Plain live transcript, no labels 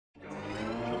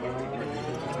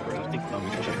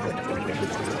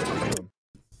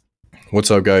What's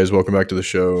up, guys? Welcome back to the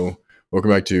show.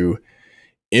 Welcome back to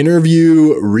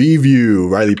Interview Review.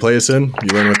 Riley, play us in. You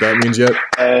learn what that means yet?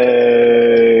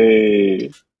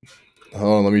 Hey.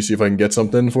 Hold on, let me see if I can get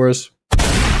something for us.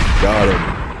 Got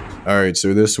him. All right,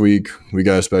 so this week we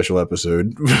got a special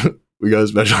episode. We got a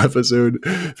special episode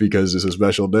because it's a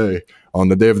special day. On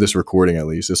the day of this recording, at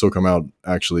least. This will come out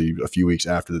actually a few weeks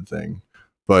after the thing.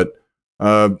 But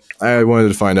I wanted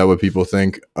to find out what people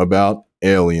think about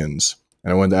aliens.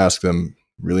 And I wanted to ask them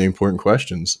really important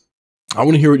questions. I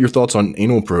want to hear what your thoughts on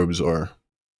anal probes are.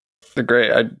 They're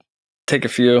great. I'd take a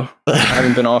few. I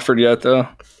haven't been offered yet, though.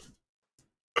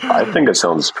 I think it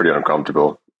sounds pretty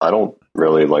uncomfortable. I don't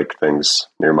really like things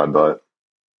near my butt.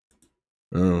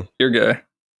 Oh. You're gay.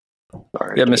 All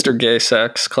right. Yeah, Mr. Gay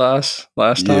Sex class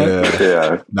last time.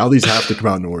 Yeah. Now these have to come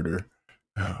out in order.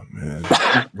 Oh, man.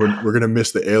 We're going to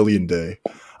miss the alien day.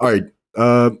 All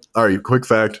right. Quick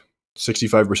fact.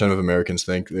 65% of Americans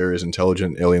think there is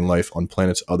intelligent alien life on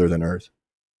planets other than Earth.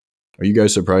 Are you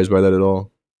guys surprised by that at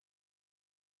all?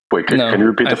 Wait, can you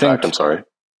repeat the fact? I'm sorry.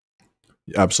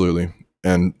 Absolutely.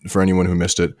 And for anyone who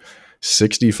missed it,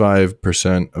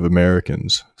 65% of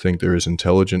Americans think there is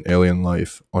intelligent alien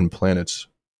life on planets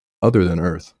other than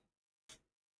Earth.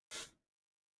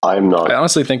 I'm not. I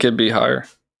honestly think it'd be higher.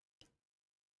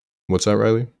 What's that,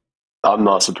 Riley? I'm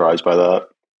not surprised by that.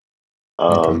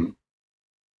 Okay.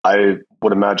 I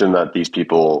would imagine that these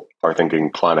people are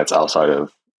thinking planets outside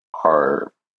of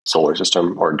our solar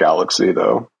system or galaxy,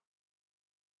 though.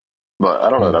 But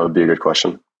I don't know. That would be a good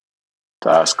question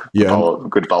to ask. Yeah.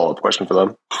 Good follow-up question for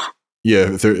them. Yeah,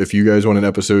 if you guys want an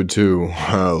episode 2,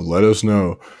 let us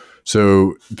know.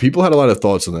 So people had a lot of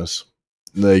thoughts on this.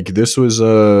 Like this was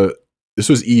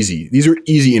easy. These are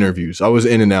easy interviews. I was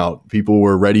in and out. People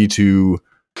were ready to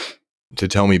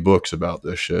tell me books about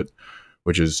this shit,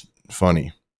 which is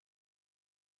funny.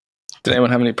 Did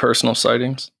anyone have any personal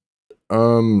sightings?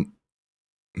 You're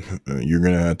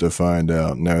gonna have to find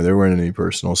out. No, there weren't any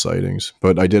personal sightings,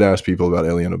 but I did ask people about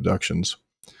alien abductions.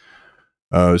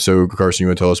 So Carson, you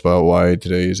want to tell us about why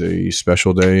today is a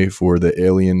special day for the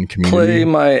alien community? Play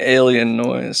my alien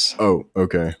noise. Oh,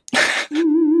 okay.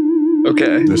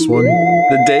 Okay. This one?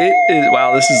 The date is,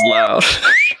 wow, this is loud.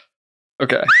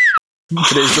 Okay.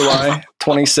 Today's July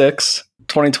 26,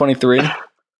 2023.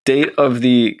 Date of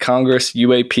the Congress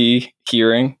UAP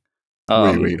hearing.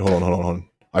 Wait, hold on.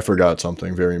 I forgot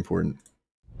something very important.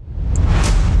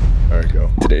 All right,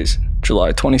 go. Today's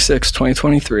July 26,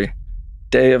 2023.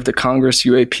 Day of the Congress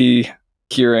UAP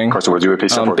hearing. Carson, what does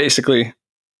UAP stand for? Basically,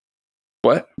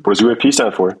 what? What does UAP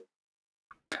stand for?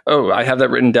 Oh, I have that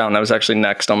written down. That was actually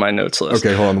next on my notes list.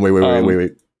 Okay, hold on.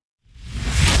 Wait.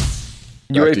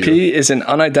 UAP is an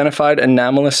unidentified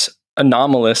anomalous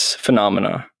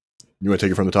phenomena. You want to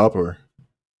take it from the top, or?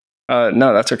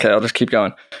 No, that's okay. I'll just keep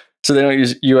going. So they don't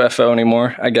use UFO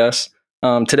anymore, I guess.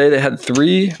 Today they had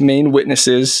 3 main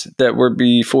witnesses that were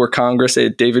before Congress. They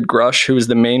had David Grush, who was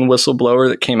the main whistleblower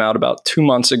that came out about 2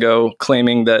 months ago,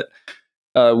 claiming that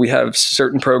we have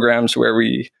certain programs where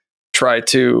we try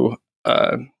to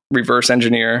reverse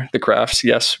engineer the crafts.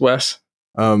 Yes, Wes?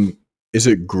 Is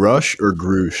it Grush or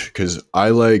Grush? Because I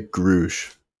like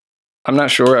Grush. I'm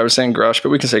not sure. I was saying Grush, but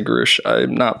we can say Grush.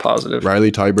 I'm not positive.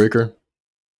 Riley, tiebreaker?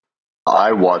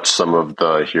 I watched some of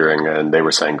the hearing and they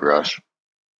were saying Grush.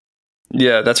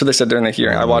 Yeah, that's what they said during the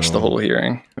hearing. I watched the whole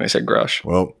hearing and they said Grush.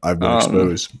 Well, I've been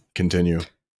exposed. Continue.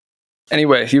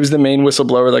 Anyway, he was the main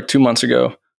whistleblower like 2 months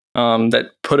ago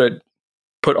that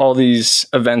put all these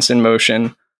events in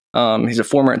motion. He's a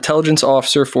former intelligence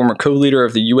officer, former co-leader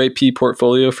of the UAP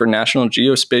portfolio for National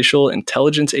Geospatial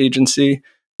Intelligence Agency.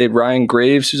 They had Ryan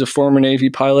Graves, who's a former Navy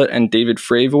pilot, and David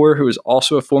Fravor, who is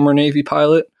also a former Navy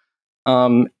pilot.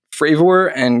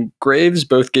 Fravor and Graves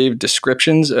both gave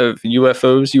descriptions of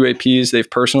UFOs, UAPs they've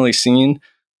personally seen.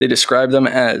 They described them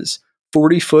as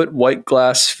 40-foot white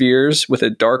glass spheres with a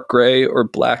dark gray or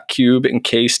black cube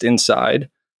encased inside.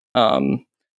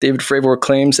 David Fravor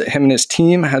claims that him and his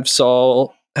team have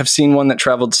seen one that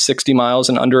traveled 60 miles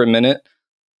in under a minute.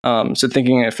 So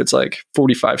thinking if it's like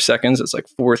 45 seconds, it's like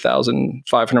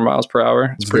 4,500 miles per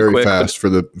hour. It's very quick, fast for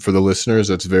the listeners.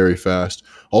 That's very fast.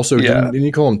 Also, didn't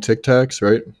you call them Tic Tacs,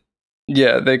 right?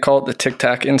 Yeah, they call it the Tic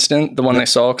Tac instant, the one they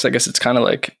saw, because I guess it's kind of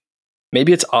like,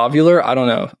 maybe it's ovular. I don't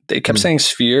know. They kept saying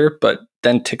sphere, but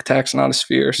then Tic Tac's not a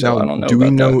sphere, so now, I don't know.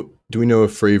 Do we know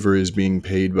if Fravor is being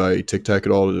paid by Tic Tac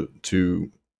at all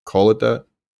to call it that?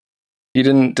 He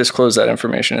didn't disclose that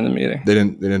information in the meeting. They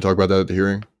didn't talk about that at the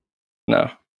hearing? No.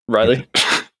 Riley?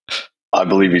 I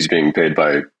believe he's being paid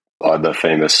by the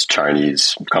famous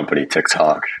Chinese company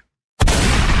TikTok.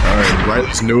 All right,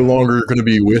 Riley's no longer going to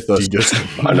be with us. He just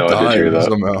I know, I did hear died that.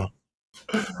 somehow.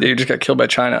 He just got killed by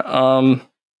China.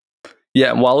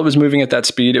 Yeah, while it was moving at that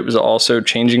speed, it was also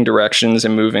changing directions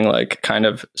and moving like kind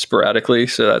of sporadically.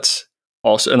 So that's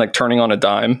also, and like turning on a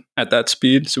dime at that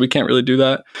speed. So we can't really do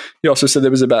that. He also said it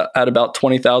was at about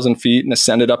 20,000 feet and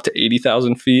ascended up to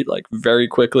 80,000 feet, like very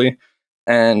quickly.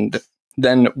 And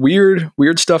then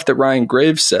weird stuff that Ryan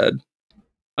Graves said.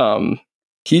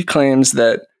 He claims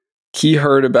that he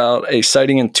heard about a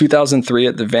sighting in 2003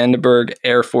 at the Vandenberg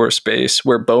Air Force Base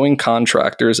where Boeing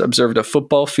contractors observed a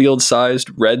football field-sized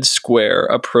red square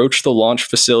approach the launch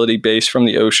facility base from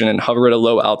the ocean and hover at a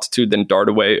low altitude, then dart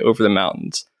away over the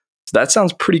mountains. So that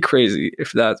sounds pretty crazy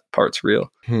if that part's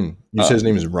real. You said his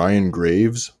name is Ryan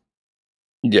Graves?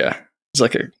 Yeah. It's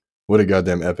like What a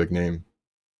goddamn epic name.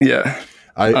 Yeah.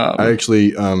 I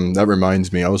actually, that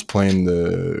reminds me, I was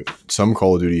playing some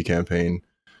Call of Duty campaign.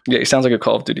 Yeah, he sounds like a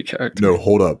Call of Duty character. No,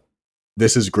 hold up.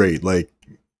 This is great. Like,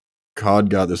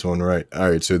 COD got this one right. All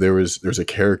right, so there's a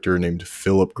character named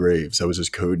Philip Graves. That was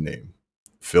his code name.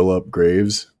 Philip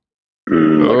Graves.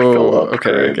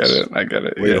 Okay, I get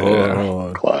it. Wait, yeah, hold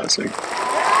on. Classic.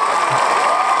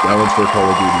 That one's for Call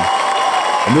of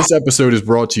Duty. And this episode is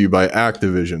brought to you by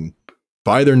Activision.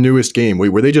 Buy their newest game. Wait,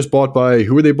 were they just bought by?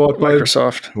 Who were they bought by?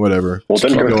 Microsoft. Whatever. Well, it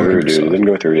didn't go through, dude. It didn't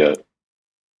go through yet.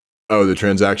 Oh, the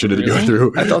transaction didn't go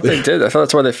through. I thought they did. I thought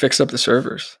that's why they fixed up the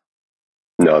servers.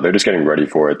 No, they're just getting ready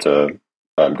for it to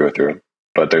go through.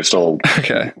 But they're still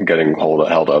getting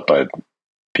held up by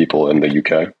people in the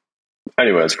UK.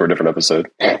 Anyways, for a different episode.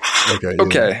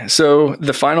 Okay, so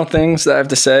the final things that I have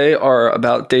to say are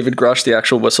about David Grush, the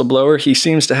actual whistleblower. He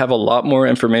seems to have a lot more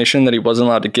information that he wasn't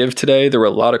allowed to give today. There were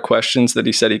a lot of questions that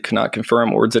he said he could not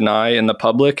confirm or deny in the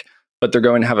public, but they're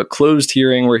going to have a closed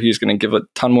hearing where he's going to give a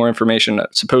ton more information,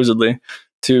 supposedly,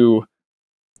 to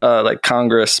like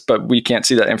Congress, but we can't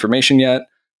see that information yet.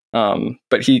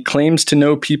 But he claims to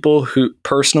know people who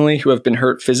have been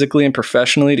hurt physically and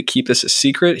professionally to keep this a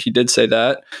secret. He did say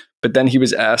that. But then he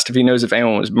was asked if he knows if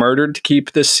anyone was murdered to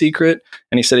keep this secret,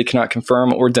 and he said he cannot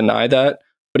confirm or deny that.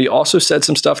 But he also said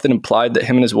some stuff that implied that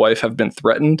him and his wife have been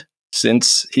threatened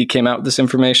since he came out with this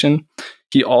information.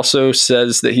 He also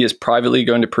says that he is privately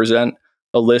going to present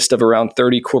a list of around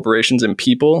 30 corporations and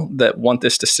people that want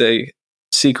this to stay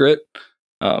secret.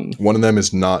 One of them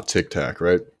is not Tic Tac,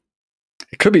 right?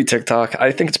 It could be TikTok.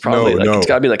 I think it's probably it's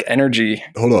got to be like energy.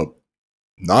 Hold up.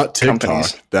 Not TikTok.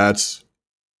 Companies. That's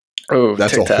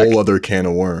TikTok. a whole other can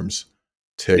of worms.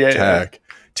 Tic Tac.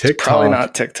 TikTok probably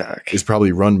not TikTok. Is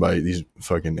probably run by these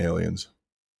fucking aliens.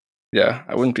 Yeah,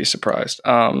 I wouldn't be surprised.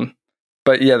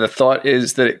 But yeah, the thought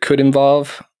is that it could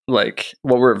involve like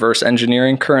what we're reverse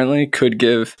engineering currently could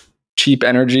give cheap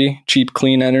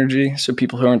clean energy. So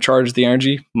people who are in charge of the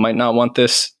energy might not want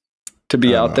this to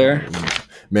be out there.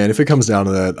 Man, if it comes down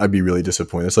to that, I'd be really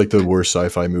disappointed. It's like the worst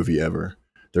sci-fi movie ever.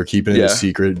 They're keeping it a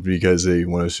secret because they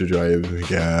want us to drive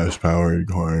gas-powered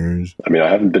cars. I mean, I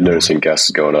haven't been noticing gas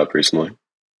going up recently.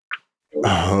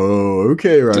 Oh,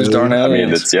 okay, right. Those darn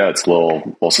aliens. It's a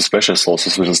little suspicious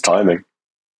timing.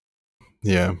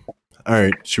 Yeah. All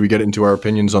right. Should we get into our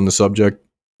opinions on the subject?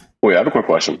 Wait, I have a quick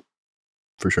question.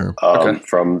 For sure.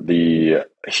 From the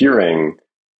hearing,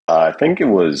 I think it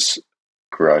was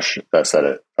Grush that said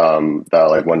it. That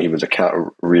like when he was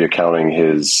reaccounting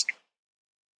his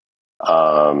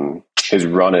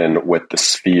run-in with the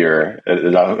sphere,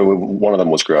 one of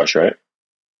them was Grush, right?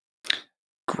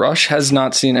 Grush has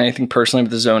not seen anything personally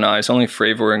with his own eyes. Only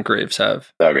Fravor and Graves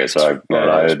have. Okay, so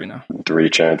I had three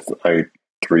chances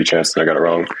that I got it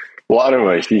wrong. Well,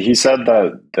 anyway, he said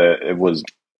that it was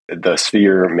the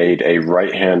sphere made a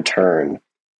right-hand turn.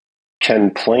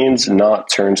 Can planes not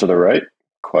turn to the right?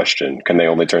 Question. Can they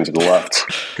only turn to the left?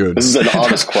 Good. This is an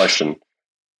honest question.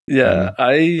 Yeah,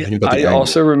 I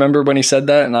also remember when he said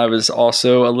that, and I was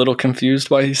also a little confused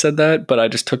why he said that, but I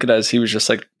just took it as he was just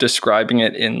like describing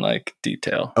it in like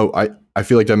detail. Oh, I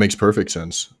feel like that makes perfect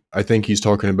sense. I think he's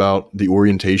talking about the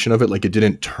orientation of it. Like it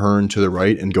didn't turn to the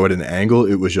right and go at an angle.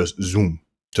 It was just zoom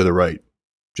to the right.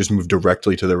 Just move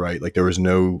directly to the right. Like there was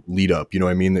no lead up. You know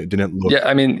what I mean? It didn't look. Yeah,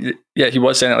 I mean, yeah, he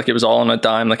was saying like it was all on a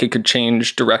dime. Like it could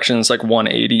change directions like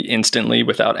 180 instantly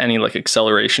without any like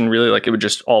acceleration. Really, like it would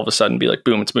just all of a sudden be like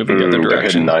boom, it's moving the other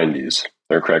direction. They're hitting 90s.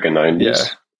 They're cracking 90s.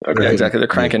 Yeah. Okay. Yeah, exactly. They're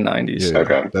cranking 90s. Yeah,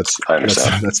 okay. I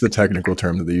understand. That's the technical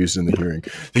term that they used in the hearing.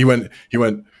 He went.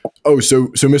 Oh, so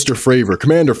Mr. Fravor,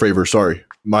 Commander Fravor. Sorry,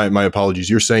 my apologies.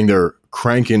 You're saying they're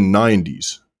cranking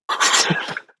 90s.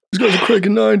 These guys are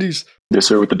cranking 90s. Yes,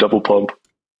 sir. With the double pump.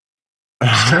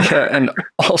 Yeah, and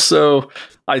also,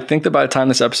 I think that by the time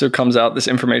this episode comes out, this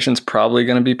information is probably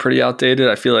going to be pretty outdated.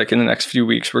 I feel like in the next few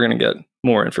weeks, we're going to get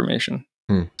more information.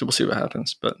 Hmm. So we'll see what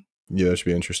happens. But Yeah, that should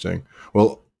be interesting.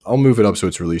 Well, I'll move it up so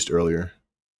it's released earlier.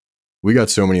 We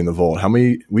got so many in the vault.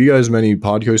 We got as many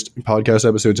podcast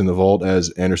episodes in the vault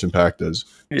as Anderson .Paak does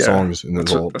songs in the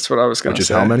vault. That's what I was going to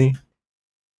say. Which is how many?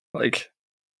 Like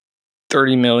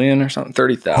 30 million or something,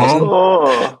 30,000.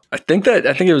 Oh, I think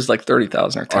it was like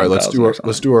 30,000 or 10,000. All right,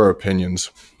 let's do our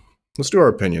opinions. What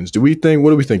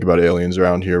do we think about aliens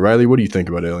around here? Riley, what do you think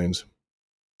about aliens?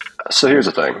 so here's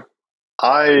the thing.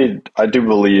 I do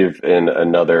believe in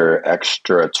another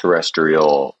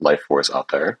extraterrestrial life force out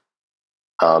there.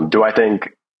 Do I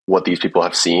think what these people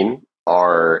have seen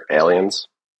are aliens?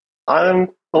 I'm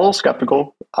a little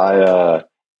skeptical. I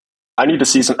need to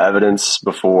see some evidence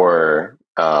before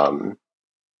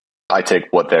I take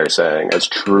what they're saying as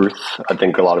truth. I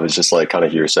think a lot of it's just like kind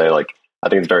of hearsay. Like, I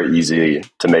think it's very easy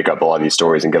to make up a lot of these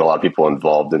stories and get a lot of people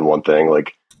involved in one thing.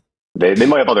 Like, they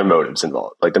might have other motives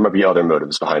involved. Like, there might be other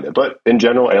motives behind it. But in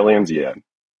general, aliens, yeah,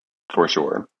 for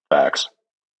sure. Facts.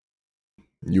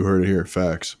 You heard it here.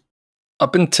 Facts.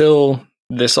 Up until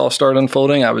this all started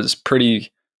unfolding, I was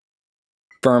pretty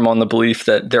firm on the belief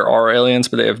that there are aliens,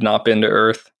 but they have not been to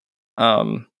Earth.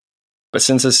 But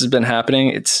since this has been happening,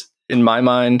 it's, in my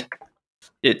mind,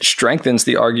 it strengthens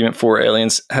the argument for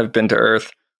aliens have been to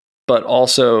Earth, but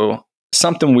also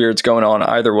something weird's going on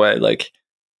either way. Like,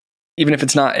 even if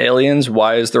it's not aliens,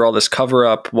 why is there all this cover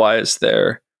up? Why is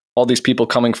there all these people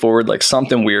coming forward? Like,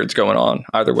 something weird's going on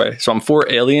either way. So I'm for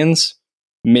aliens,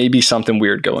 maybe something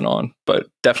weird going on, but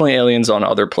definitely aliens on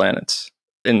other planets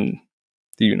in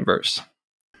the universe.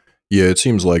 Yeah, it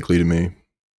seems likely to me.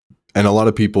 And a lot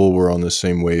of people were on the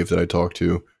same wave that I talked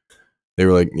to. They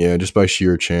were like, yeah, just by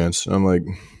sheer chance. I'm like,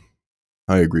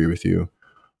 I agree with you.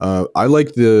 I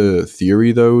like the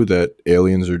theory, though, that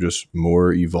aliens are just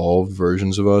more evolved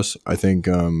versions of us. I think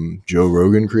Joe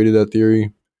Rogan created that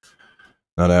theory.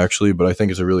 Not actually, but I think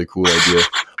it's a really cool idea.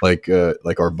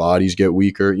 Like our bodies get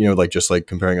weaker, like just like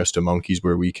comparing us to monkeys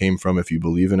where we came from. If you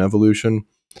believe in evolution,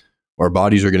 our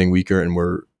bodies are getting weaker and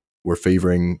we're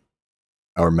favoring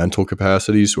our mental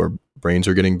capacities. So our brains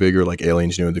are getting bigger. Like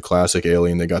aliens, the classic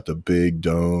alien, they got the big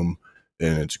dome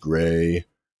and it's gray.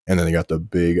 And then they got the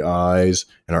big eyes,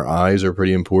 and our eyes are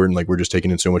pretty important. Like, we're just taking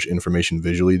in so much information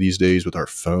visually these days with our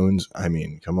phones. I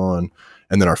mean, come on.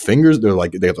 And then our fingers, they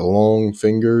got the long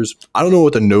fingers. I don't know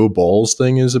what the no balls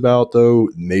thing is about, though.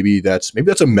 Maybe that's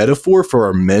a metaphor for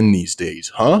our men these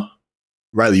days, huh?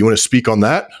 Riley, you want to speak on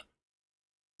that?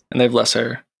 And they have less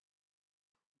hair.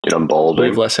 Get them balding. We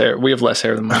have less hair. We have less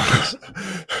hair than monkeys.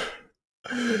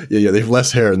 Yeah, they have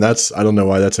less hair, and I don't know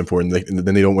why that's important.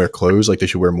 Then they don't wear clothes. Like, they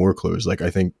should wear more clothes. Like, I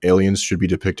think aliens should be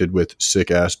depicted with sick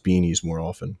ass beanies more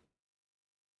often.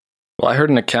 Well, I heard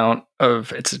an account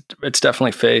of it's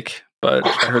definitely fake, but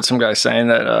I heard some guy saying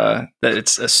that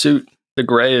it's a suit. The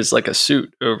gray is like a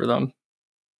suit over them.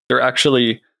 They're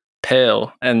actually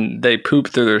pale and they poop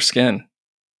through their skin.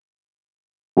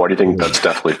 Why do you think that's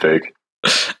definitely fake?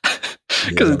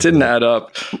 Because it didn't add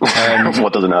up.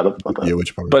 What doesn't add up? Yeah,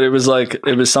 which part? But it was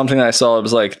something that I saw. It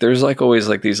was like, there's like always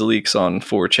like these leaks on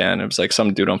 4chan. It was like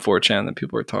some dude on 4chan that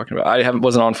people were talking about. I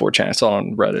wasn't on 4chan. I saw it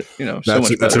on Reddit.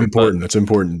 That's important. That's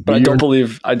important. But I don't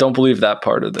believe that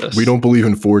part of this. We don't believe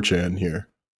in 4chan here.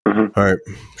 Mm-hmm. All right,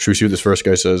 should we see what this first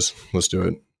guy says? Let's do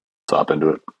it. Top into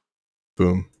it.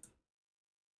 Boom.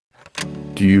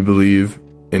 Do you believe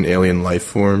in alien life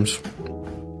forms?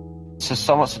 To a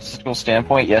somewhat statistical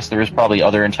standpoint, yes, there is probably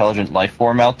other intelligent life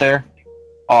form out there.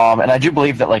 And I do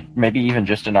believe that, like, maybe even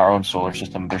just in our own solar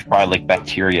system, there's probably, like,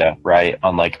 bacteria, right,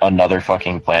 on, like, another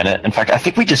fucking planet. In fact, I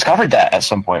think we discovered that at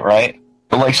some point, right?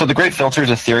 But, like, so the Great Filter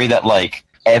is a theory that, like,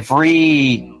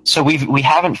 we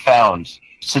haven't found,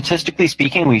 statistically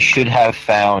speaking, we should have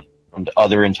found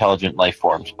other intelligent life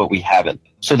forms, but we haven't.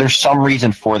 So there's some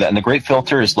reason for that. And the Great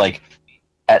Filter is, like,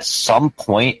 at some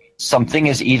point, something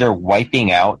is either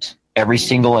wiping out every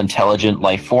single intelligent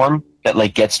life form that,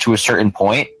 like, gets to a certain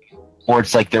point, or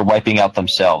it's like they're wiping out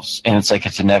themselves, and it's like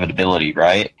it's inevitability,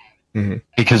 right? Mm-hmm.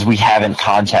 Because we haven't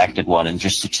contacted one, and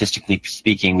just statistically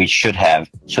speaking, we should have.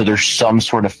 So there's some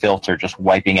sort of filter just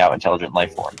wiping out intelligent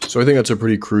life forms. So I think that's a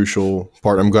pretty crucial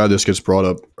part. I'm glad this gets brought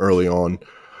up early on.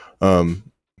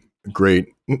 Great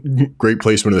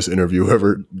placement of this interview,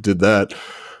 whoever did that.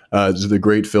 The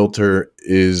Great Filter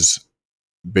is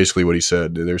basically what he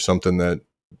said. There's something that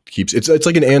keeps it's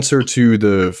like an answer to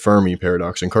the Fermi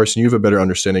paradox. And Carson, you have a better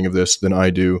understanding of this than I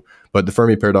do, but the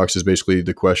Fermi paradox is basically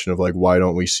the question of, like, why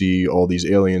don't we see all these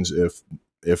aliens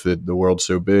if the world's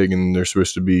so big and they're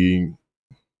supposed to be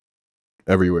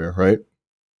everywhere, right?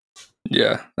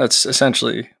 Yeah, that's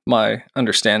essentially my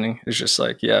understanding. It's just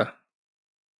like, yeah,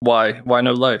 why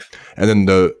no life? And then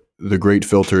the Great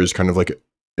Filter is kind of like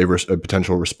a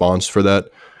potential response for that,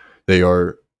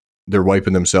 they're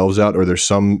wiping themselves out, or there's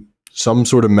some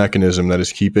sort of mechanism that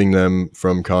is keeping them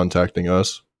from contacting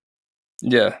us.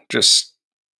 Yeah, just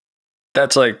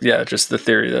that's just the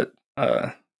theory that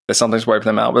that something's wiping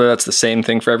them out. Whether that's the same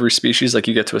thing for every species, like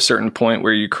you get to a certain point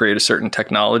where you create a certain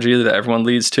technology that everyone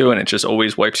leads to, and it just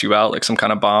always wipes you out, like some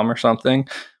kind of bomb or something,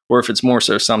 or if it's more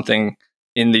so something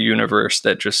in the universe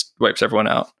that just wipes everyone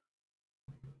out.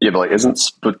 Yeah, but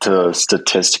like,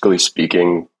 statistically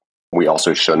speaking, we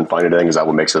also shouldn't find anything? Is that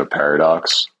what makes it a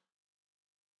paradox?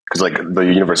 Because like the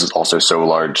universe is also so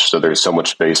large, so there's so much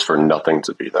space for nothing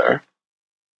to be there.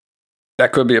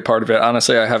 That could be a part of it.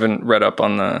 Honestly, I haven't read up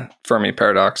on the Fermi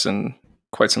paradox in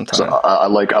quite some time. So I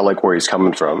like where he's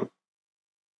coming from,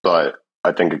 but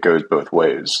I think it goes both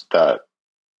ways. That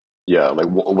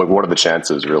what are the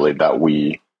chances really that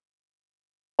we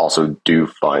also do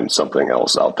find something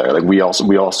else out there? Like we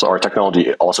also our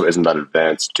technology also isn't that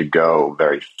advanced to go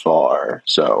very far.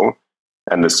 So,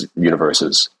 and this universe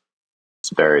is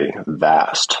very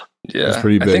vast. Yeah,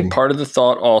 pretty big. I think part of the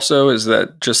thought also is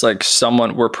that just like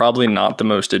we're probably not the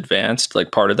most advanced.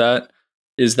 Like part of that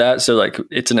is that, so like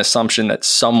it's an assumption that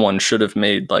someone should have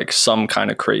made like some kind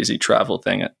of crazy travel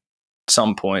thing at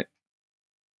some point.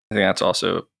 I think that's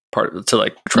also part of, to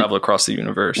like travel across the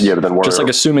universe. Yeah, but then just like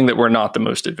assuming that we're not the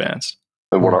most advanced.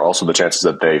 And what are also the chances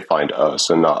that they find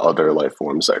us and not other life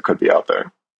forms that could be out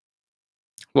there?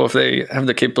 Well, if they have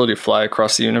the capability to fly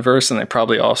across the universe, then they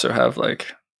probably also have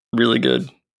like really good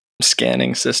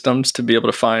scanning systems to be able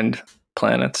to find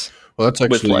planets Well, that's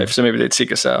actually with life. So maybe they'd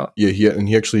seek us out. Yeah,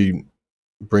 he actually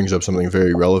brings up something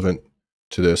very relevant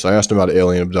to this. I asked him about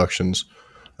alien abductions,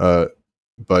 but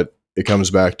it comes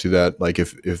back to that. Like,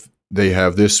 if they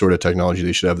have this sort of technology,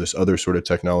 they should have this other sort of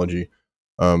technology.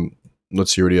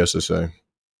 Let's see what he has to say.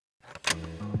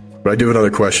 But I do have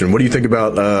another question. What do you think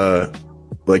about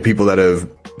like people that have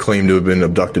claimed to have been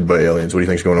abducted by aliens? What do you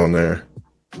think's going on there?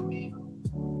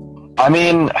 I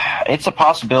mean, it's a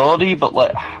possibility, but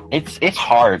like, it's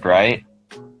hard, right?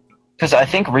 Because I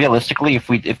think realistically,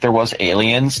 if there was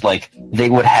aliens, like they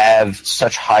would have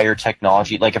such higher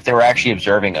technology. Like if they were actually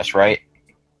observing us, right?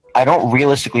 I don't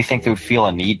realistically think they would feel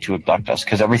a need to abduct us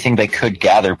because everything they could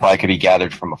gather probably could be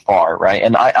gathered from afar, right?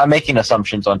 And I'm making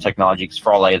assumptions on technology because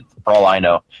for all I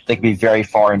know, they could be very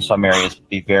far in some areas,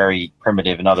 be very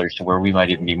primitive in others, to where we might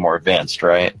even be more advanced,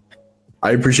 right?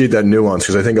 I appreciate that nuance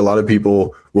because I think a lot of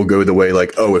people will go the way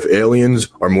like, oh, if aliens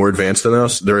are more advanced than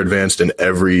us, they're advanced in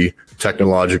every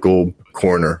technological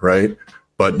corner, right?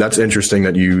 But that's interesting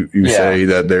that you say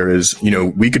that there is,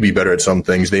 we could be better at some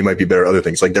things. They might be better at other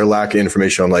things. Like they're lacking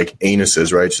information on like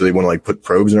anuses, right? So they want to like put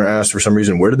probes in our ass for some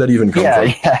reason. Where did that even come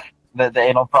from? Yeah.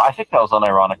 I think that was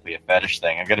unironically a fetish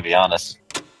thing. I got to be honest.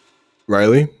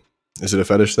 Riley, is it a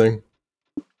fetish thing?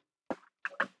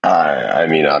 I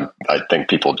mean, I think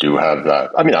people do have that.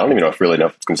 I mean, I don't even know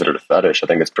if it's considered a fetish. I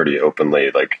think it's pretty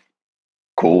openly like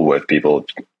cool with people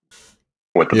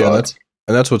with the butts.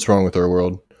 That's what's wrong with our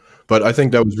world. But I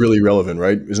think that was really relevant,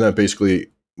 right? Isn't that basically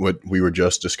what we were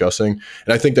just discussing?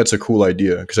 And I think that's a cool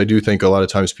idea because I do think a lot of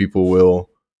times people will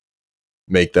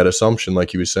make that assumption,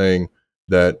 like he was saying,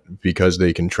 that because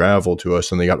they can travel to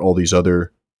us and they got all these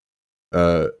other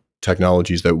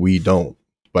technologies that we don't.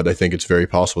 But I think it's very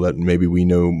possible that maybe we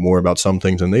know more about some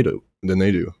things than they do.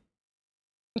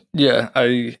 Yeah,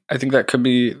 I think that could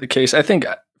be the case. I think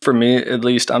for me, at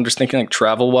least, I'm just thinking like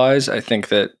travel wise. I think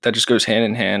that just goes hand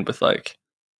in hand with like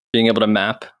being able to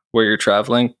map where you're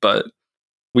traveling. But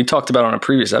we talked about on a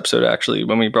previous episode, actually,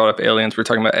 when we brought up aliens, we were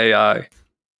talking about AI.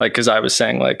 Like, because I was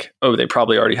saying like, oh, they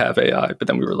probably already have AI. But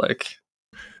then we were like,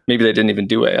 maybe they didn't even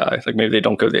do AI. Like maybe they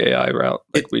don't go the AI route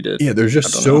like we did. Yeah, there's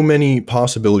just so many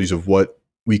possibilities of what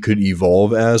we could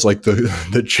evolve as, like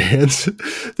the chance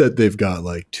that they've got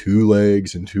like 2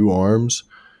 legs and 2 arms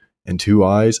and 2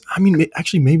 eyes. I mean,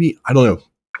 actually, maybe, I don't know.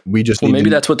 We just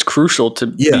maybe that's what's crucial to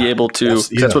be able to.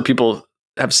 That's what people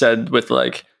have said with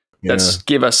like, that's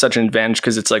give us such an advantage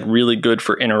because it's like really good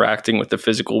for interacting with the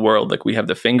physical world. Like we have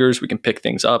the fingers, we can pick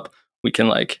things up, we can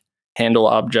like handle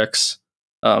objects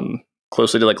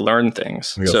closely to like learn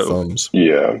things. We got thumbs.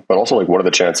 Yeah, but also like, what are the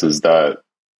chances that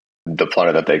the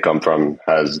planet that they come from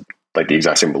has like the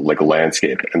exact same like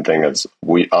landscape and thing as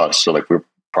us? So like we're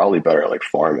probably better at like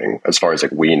farming as far as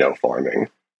like we know farming.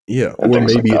 Yeah,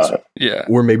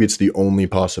 or maybe it's the only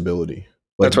possibility.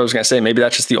 Like, that's what I was gonna say. Maybe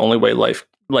that's just the only way life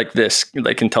like this,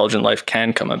 like intelligent life,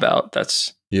 can come about.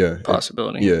 That's a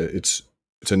possibility. It's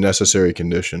a necessary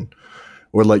condition.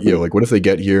 Or like like what if they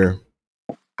get here?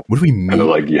 What if we meet? And they're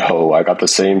like, yo, I got the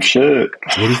same shit.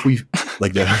 What if we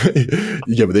like that?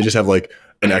 Yeah, but they just have like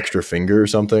an extra finger or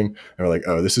something. And we're like,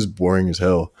 oh, this is boring as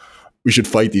hell. we should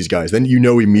fight these guys. Then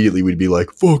immediately we'd be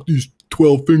like, fuck these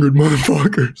 12-fingered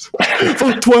motherfuckers.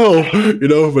 Fuck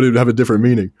 12, but it'd have a different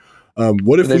meaning.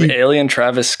 What if they have we alien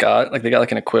Travis Scott? Like they got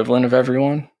like an equivalent of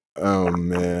everyone. Oh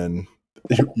man.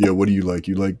 Yeah, what do you like?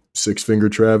 You like 6-finger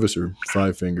Travis or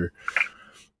 5-finger?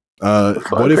 What if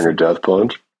 5-finger death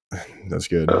punch? That's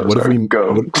good. Oh, What sorry.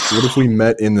 what if we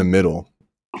met in the middle?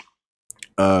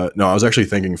 No, I was actually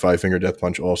thinking 5-finger death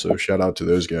punch also. Shout out to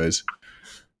those guys.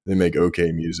 They make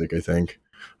okay music, I think.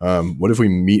 What if we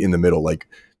meet in the middle? Like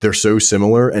they're so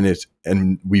similar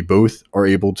and we both are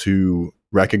able to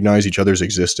recognize each other's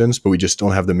existence, but we just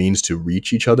don't have the means to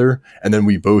reach each other. And then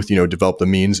we both, develop the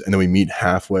means and then we meet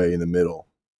halfway in the middle.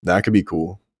 That could be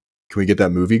cool. Can we get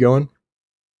that movie going?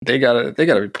 They gotta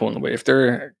be pulling away. If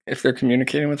they're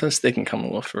communicating with us, they can come a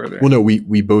little further. Well, no,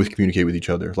 we both communicate with each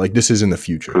other. Like this is in the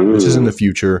future. This is in the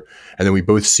future. And then we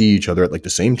both see each other at like the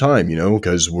same time,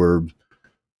 because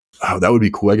that would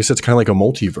be cool. I guess that's kind of like a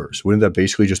multiverse. Wouldn't that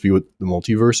basically just be what the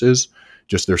multiverse is?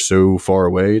 Just they're so far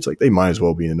away. It's like they might as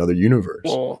well be in another universe.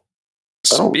 Well,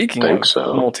 I don't speaking think of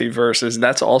so. multiverses,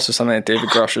 that's also something that David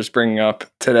Grush was bringing up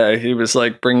today. He was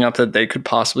like bringing up that they could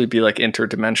possibly be like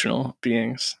interdimensional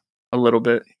beings a little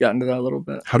bit. He got into that a little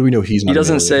bit. How do we know he's not? He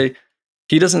doesn't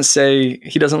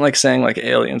like saying like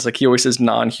aliens. Like he always says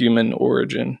non-human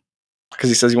origin because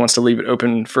he says he wants to leave it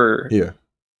open for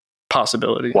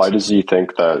possibilities. Why does he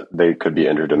think that they could be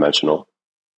interdimensional?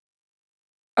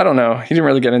 I don't know. He didn't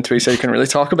really get into it. He said he couldn't really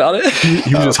talk about it.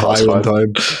 He was just high one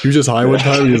time.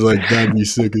 He was like, that'd be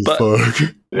sick as fuck.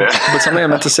 Yeah. But something I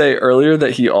meant to say earlier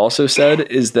that he also said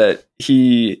is that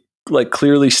he like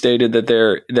clearly stated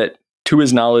that to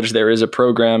his knowledge, there is a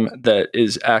program that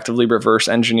is actively reverse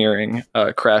engineering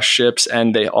crash ships,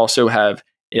 and they also have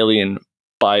alien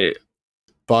biologics.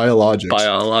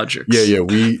 Yeah.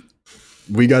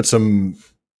 We got some.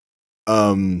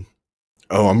 I'm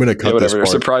gonna cut this part.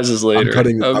 Surprises later.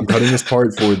 I'm cutting this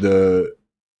part for the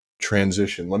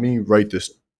transition. Let me write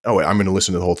this. Oh wait, I'm gonna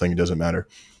listen to the whole thing. It doesn't matter.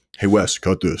 Hey Wes,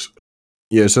 cut this.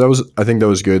 Yeah, so I think that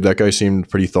was good. That guy seemed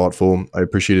pretty thoughtful. I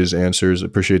appreciate his answers. I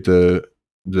appreciate the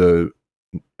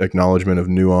acknowledgement of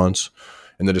nuance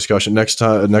in the discussion.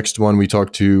 Next one we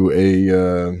talked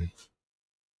to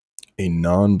a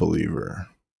non-believer.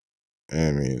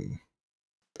 I mean,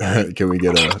 can we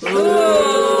get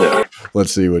Yeah.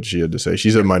 Let's see what she had to say.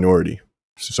 She's a minority.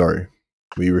 Sorry.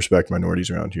 We respect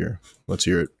minorities around here. Let's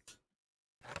hear it.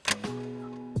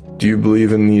 Do you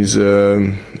believe in these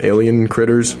alien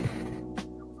critters?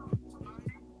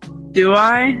 Do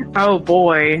I? Oh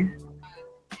boy.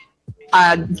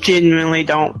 I genuinely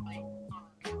don't.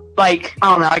 Like,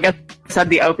 I don't know. I guess I'd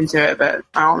be open to it, but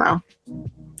I don't know.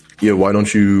 Yeah, why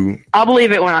don't you... I'll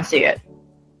believe it when I see it.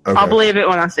 Okay. I'll believe it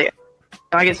when I see it.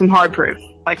 And I get some hard proof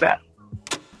like that.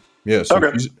 Yeah, so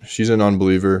Okay. she's a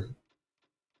non-believer.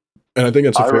 And I think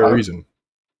that's a fair reason.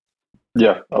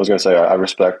 Yeah, I was gonna say I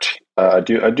respect. I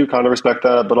do kind of respect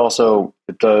that, but also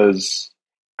it does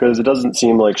because it doesn't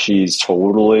seem like she's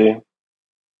totally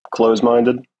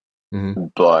closed-minded. Mm-hmm.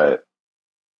 But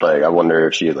like, I wonder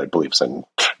if she like believes in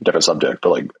a different subject,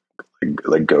 but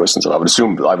like ghosts and stuff. I would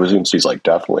assume she's like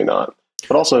definitely not.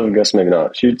 But also, I guess maybe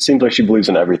not. She seems like she believes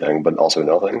in everything, but also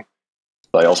nothing.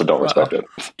 But I also don't respect it.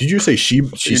 Did you say she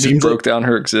just seems broke down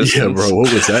her existence. Yeah, bro.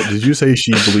 What was that? Did you say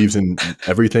she believes in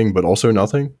everything but also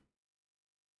nothing?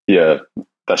 Yeah,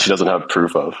 that she doesn't have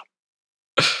proof of.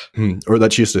 Or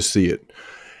that she has to see it.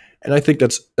 And I think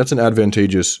that's an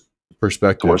advantageous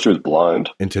perspective. What if she was blind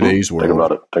in today's world?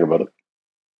 Think about it.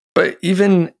 But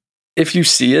even if you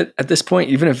see it at this point,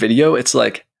 even a video, it's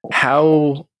like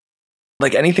how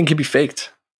like anything can be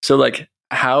faked. So like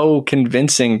how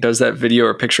convincing does that video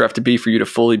or picture have to be for you to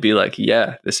fully be like,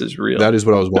 yeah, this is real? That is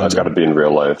what I was wondering. That's got to be in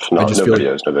real life. No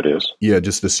videos. Yeah,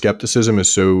 just the skepticism is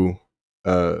so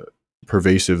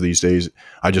pervasive these days.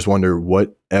 I just wonder,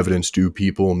 what evidence do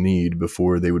people need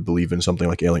before they would believe in something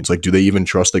like aliens? Like, do they even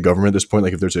trust the government at this point?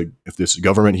 Like, if there's a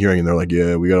government hearing and they're like,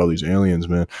 yeah, we got all these aliens,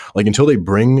 man. Like, until they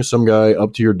bring some guy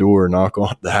up to your door, knock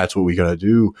on, that's what we got to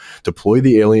do. Deploy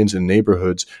the aliens in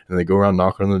neighborhoods, and they go around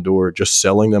knocking on the door, just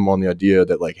selling them on the idea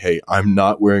that like, hey, I'm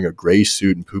not wearing a gray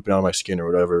suit and pooping out of my skin or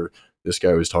whatever this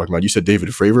guy was talking about. You said David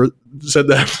Fravor said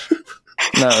that?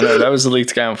 No, that was the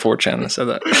leaked guy on 4chan that said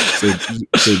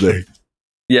that.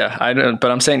 Yeah, I don't.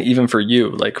 But I'm saying, even for you,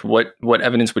 like, what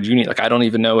evidence would you need? Like, I don't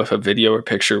even know if a video or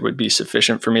picture would be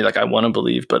sufficient for me. Like, I want to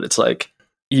believe, but it's like,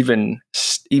 even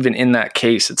in that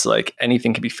case, it's like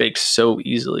anything can be faked so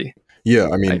easily. Yeah,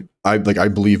 I mean, I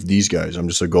believe these guys. I'm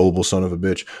just a gullible son of a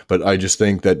bitch. But I just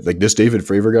think that like this David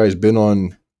Fravor guy he's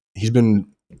been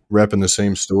repping the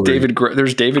same story.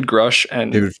 There's David Grush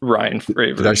and Ryan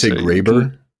Fravor. Did I say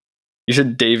Graeber? You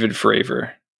said David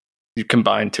Fravor. You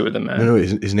combined two of them, man. No,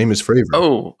 his name is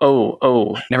Fravor.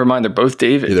 Oh. Never mind. They're both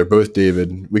David. Yeah, they're both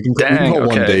David. We can Dang, call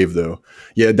one okay. Dave though.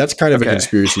 Yeah, that's kind of a Okay.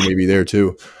 conspiracy maybe there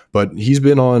too. But he's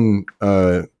been on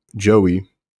Joey.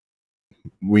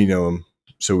 We know him,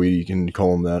 so we can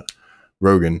call him that.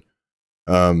 Rogan.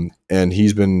 And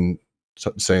he's been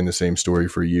saying the same story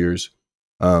for years.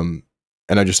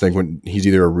 And I just think when he's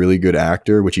either a really good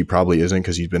actor, which he probably isn't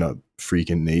because he's been a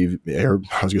freaking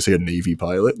Navy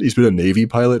pilot. He's been a Navy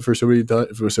pilot for so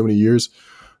many years.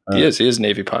 He is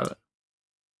Navy pilot.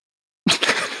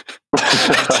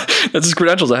 That's his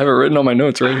credentials. I have it written on my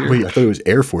notes right here. Wait, I thought it was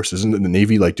Air Force. Isn't the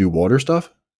Navy like do water stuff?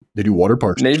 They do water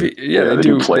parks. Navy, Yeah, they they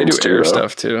do do planes too, air though.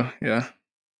 stuff too. Yeah.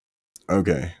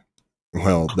 Okay.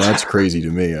 Well, that's crazy to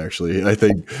me, actually. I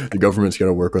think the government's got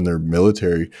to work on their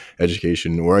military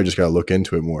education, or I just got to look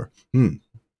into it more.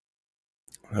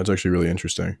 That's actually really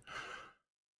interesting.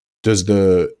 Does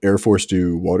the Air Force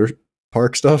do water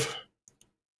park stuff?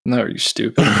 No, are you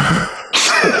stupid?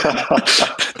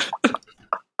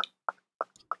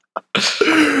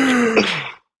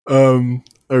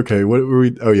 Okay, what were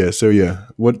we? Oh, yeah. So, yeah.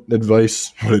 What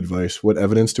advice? What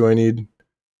evidence do I need?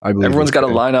 I believe Everyone's this got to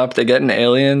guy. line up. They get an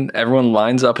alien. Everyone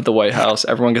lines up at the White House.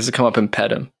 Everyone gets to come up and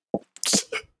pet him.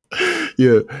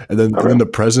 Yeah. And then Okay. the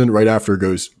president right after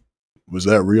goes, was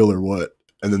that real or what?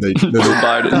 And then Joe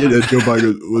Biden. Yeah, then Joe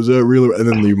Biden goes, was that real? And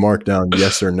then you mark down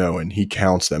yes or no, and he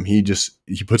counts them. He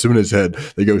puts them in his head.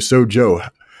 They go, so Joe,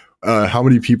 how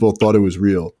many people thought it was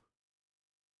real?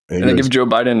 And And he they goes, give Joe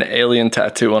Biden an alien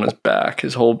tattoo on his back,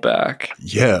 his whole back.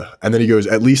 yeah. And then he goes,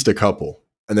 at least a couple.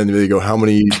 And then they go, how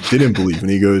many didn't believe? And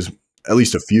he goes, at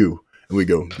least a few. And we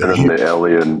go, And then the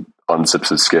alien unzips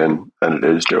his skin, and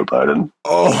it is Joe Biden.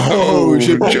 oh,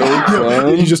 shit. Joe Yeah,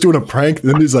 Biden. he's just doing a prank.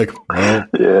 Then he's like, well,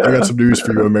 Yeah. I got some news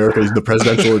for you, America. The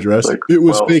presidential address. Like, it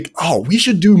was well- fake. Oh, we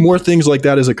should do more things like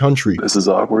that as a country. This is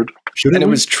awkward. Shouldn't And it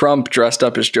we? was Trump dressed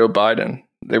up as Joe Biden.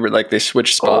 They were like, they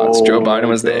switched spots. Oh Joe my Biden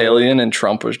was the God. alien and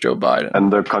Trump was Joe Biden.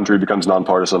 And the country becomes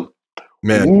nonpartisan.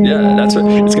 Man, Yeah, that's what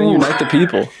it's going to unite the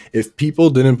people. if people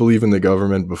didn't believe in the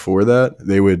government before that,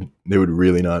 they would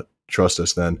really not trust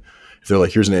us then. If they're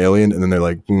like, here's an alien, and then they're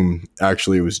like, boom,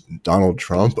 actually it was Donald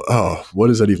Trump. Oh, what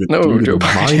does that even No, do to Joe the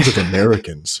Biden. minds of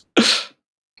Americans?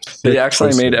 They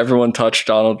actually made everyone touch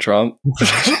Donald Trump.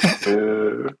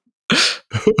 Uh,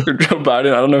 Or Joe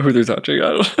Biden. I don't know who they're touching.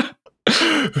 I don't.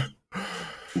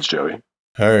 it's Joey.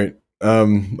 All right.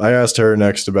 I asked her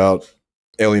next about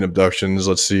alien abductions.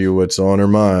 Let's see what's on her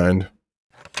mind.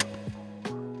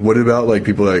 What about like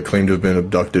people that claim to have been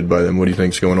abducted by them? What do you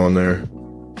think's going on there?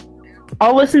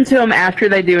 I'll listen to them after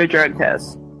they do a drug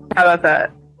test. How about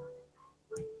that?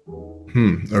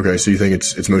 Okay, so you think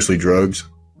it's mostly drugs?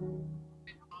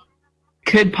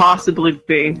 Could possibly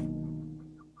be.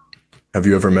 Have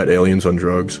you ever met aliens on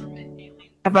drugs?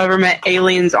 Have I ever met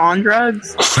aliens on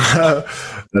drugs?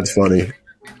 That's funny.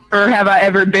 Or have I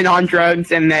ever been on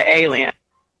drugs and met alien?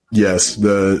 Yes,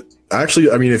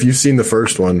 actually, I mean, if you've seen the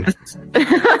first one,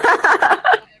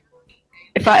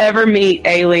 If I ever meet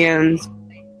aliens,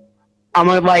 I'm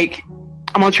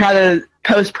gonna try to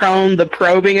postpone the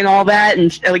probing and all that,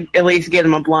 and at least get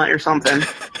them a blunt or something.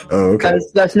 oh, okay.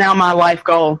 That's now my life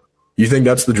goal. You think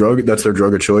that's the drug? That's their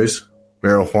drug of choice?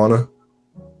 Marijuana?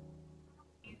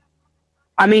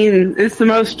 I mean, it's the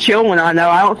most chill one I know.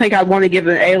 I don't think I'd want to give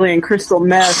an alien crystal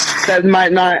meth. That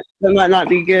might not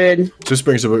be good. Just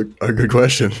brings up a good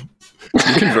question.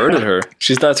 You converted her.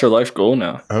 That's her life goal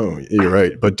now. Oh, you're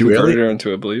right. But do Converted her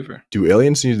into a believer.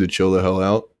 aliens need to chill the hell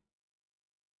out?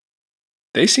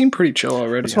 They seem pretty chill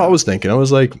already. That's what I was thinking. I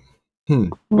was like,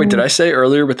 Wait, did I say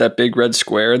earlier with that big red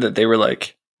square that they were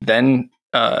like? Then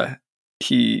Ryan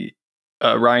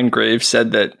Graves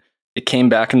said that it came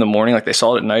back in the morning, like they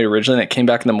saw it at night originally, and it came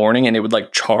back in the morning, and it would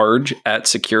like charge at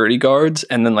security guards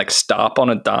and then like stop on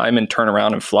a dime and turn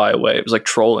around and fly away. It was like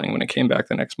trolling when it came back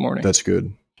the next morning. that's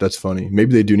good. That's funny.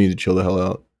 Maybe they do need to chill the hell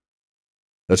out.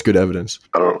 That's good evidence.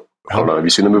 I don't know. Have you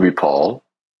seen the movie Paul?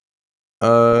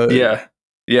 Yeah.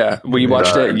 We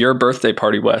watched it Uh, at your birthday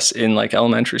party, Wes, in like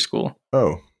elementary school.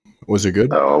 Oh, was it good?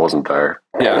 No, I wasn't there.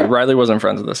 Yeah, Riley wasn't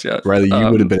friends with us yet. Riley, you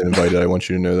would have been invited. I want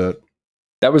you to know that.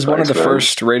 That was one of Thanks, the man.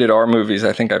 first rated R movies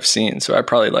I think I've seen, so I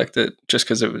probably liked it just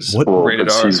because it was What? Well, rated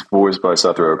R. he's voiced by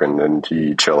Seth Rogen, and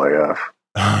he chill AF.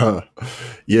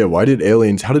 Yeah, how did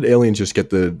aliens just get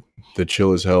the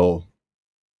chill as hell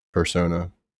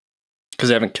persona? Because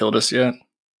they haven't killed us yet.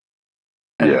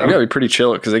 And Yeah. you gotta be pretty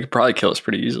chill because they could probably kill us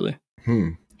pretty easily.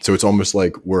 So it's almost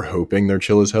like we're hoping they're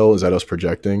chill as hell. Is that us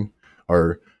projecting?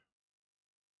 Or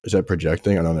is that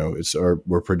projecting? I don't know.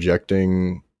 We're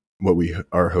projecting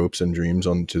our hopes and dreams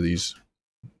onto these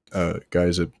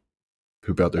guys that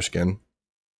poop out their skin.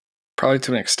 Probably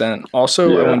to an extent. Also,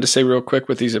 I Yeah. wanted to say real quick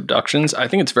with these abductions, I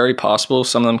think it's very possible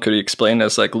some of them could be explained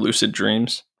as like lucid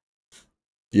dreams.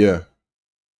 Yeah,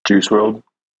 Juice World.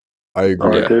 I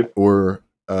agree. Yeah. RIP. Or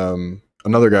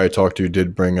another guy I talked to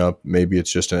did bring up maybe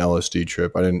it's just an LSD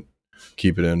trip. I didn't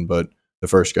keep it in, but the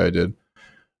first guy did,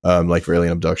 like for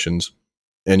alien abductions.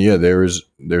 And yeah, there's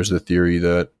the theory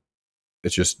that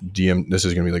it's just This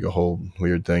is gonna be like a whole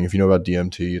weird thing. If you know about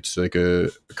DMT, it's like a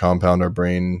compound our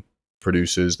brain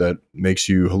produces that makes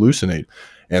you hallucinate.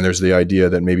 And there's the idea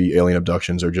that maybe alien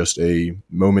abductions are just a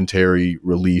momentary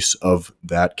release of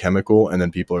that chemical, and then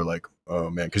people are like, "Oh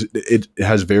man," because it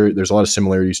has there's a lot of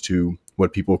similarities to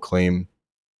what people claim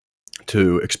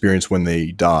to experience when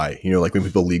they die. You know, like when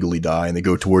people legally die and they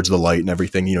go towards the light and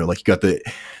everything. You know, like you got the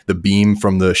beam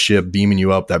from the ship beaming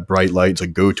you up, that bright light. It's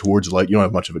like go towards the light. You don't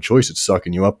have much of a choice. It's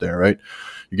sucking you up there, right?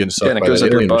 You're getting sucked Yeah, and it by goes that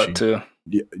up your alien butt machine. too.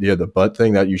 Yeah, the butt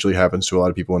thing that usually happens to a lot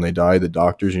of people when they die. The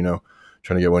doctors, you know,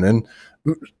 trying to get one in.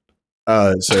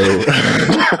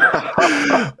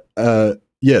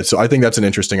 Yeah, so I think that's an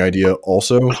interesting idea.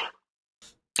 Also,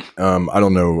 I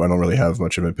don't know. I don't really have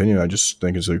much of an opinion. I just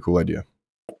think it's a cool idea.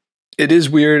 It is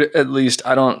weird. At least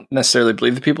I don't necessarily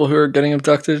believe the people who are getting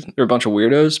abducted. They're a bunch of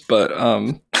weirdos, but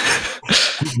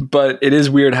but it is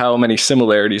weird how many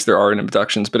similarities there are in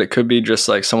abductions. But it could be just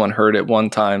like someone heard it one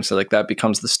time, so like that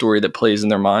becomes the story that plays in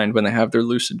their mind when they have their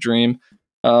lucid dream.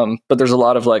 But there's a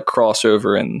lot of like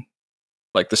crossover in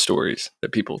like the stories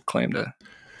that people claim to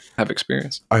have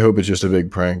experienced. I hope it's just a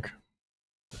big prank,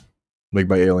 like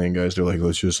by alien guys. They're like,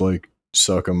 let's just like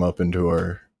suck them up into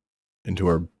our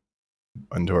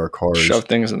cars. Shove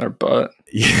things in their butt.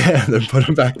 Yeah, then put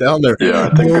them back down there. Yeah,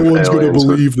 I think no if one's gonna aliens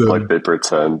believe them. like they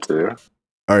pretend to.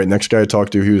 All right, next guy I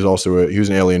talked to, he was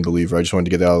an alien believer. I just wanted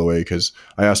to get that out of the way because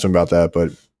I asked him about that,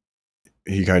 but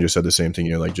he kind of just said the same thing,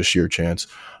 you know, like just sheer chance.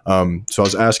 So I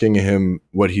was asking him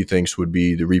what he thinks would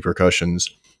be the repercussions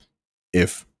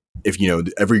if you know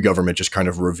every government just kind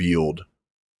of revealed,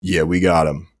 yeah, we got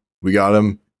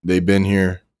them, they've been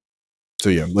here. So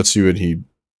yeah, let's see what he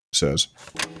says.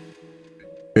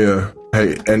 Yeah.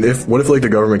 Hey, and what if like the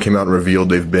government came out and revealed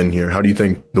they've been here? How do you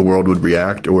think the world would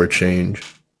react or change?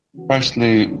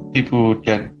 Firstly, people would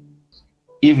get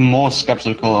even more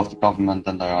skeptical of the government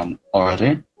than they are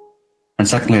already. And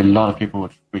secondly, a lot of people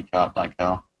would freak out like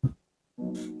hell.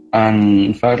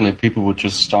 And thirdly, people would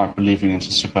just start believing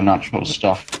into supernatural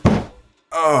stuff.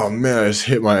 Oh man, I just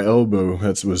hit my elbow.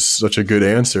 That was such a good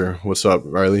answer. What's up,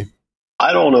 Riley?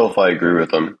 I don't know if I agree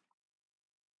with them.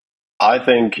 I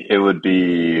think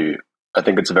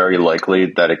it's very likely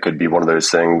that it could be one of those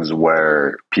things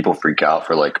where people freak out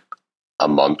for like a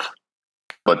month,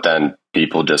 but then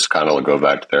people just kind of go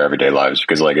back to their everyday lives.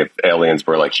 Because like if aliens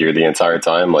were like here the entire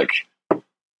time, like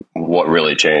what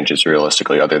really changes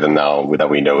realistically other than now that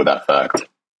we know that fact?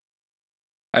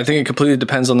 I think it completely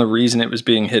depends on the reason it was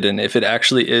being hidden. If it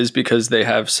actually is because they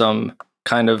have some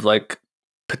kind of like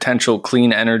potential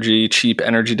clean energy, cheap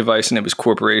energy device, and it was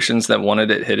corporations that wanted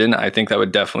it hidden, I think that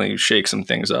would definitely shake some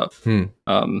things up.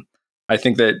 I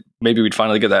think that maybe we'd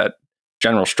finally get that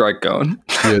general strike going.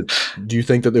 Yeah. Do you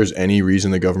think that there's any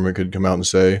reason the government could come out and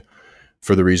say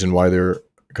for the reason why they're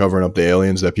covering up the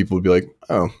aliens that people would be like,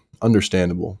 oh,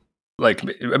 understandable? Like,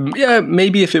 yeah,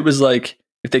 maybe if it was like,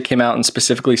 if they came out and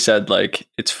specifically said like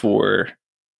it's for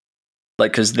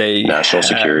like because they national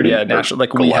security, national,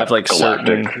 like we have like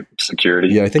galactic certain security.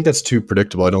 Yeah, I think that's too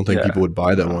predictable. I don't think people would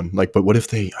buy that one. Like, but what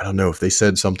if I don't know, if they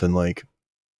said something like,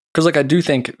 because like I do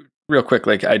think real quick,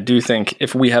 like I do think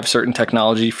if we have certain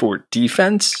technology for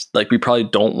defense, like we probably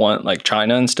don't want like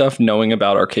China and stuff knowing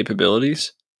about our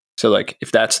capabilities. So like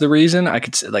if that's the reason, I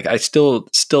could like I still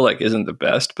like isn't the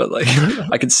best, but like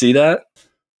I could see that.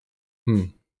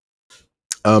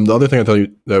 The other thing I thought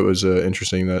that was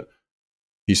interesting that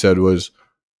he said was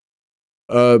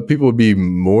people would be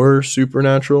more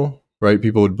supernatural, right?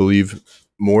 People would believe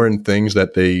more in things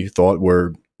that they thought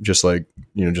were just like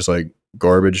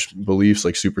garbage beliefs,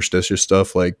 like superstitious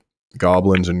stuff, like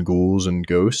goblins and ghouls and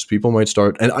ghosts. People might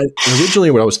start, and originally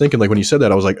what I was thinking, like when you said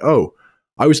that, I was like, oh,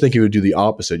 I was thinking it would do the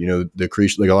opposite. You know, the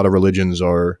creation, like a lot of religions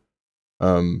are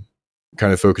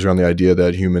kind of focused around the idea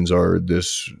that humans are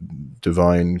this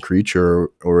divine creature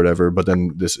or whatever, but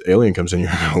then this alien comes in, you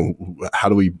know, how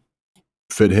do we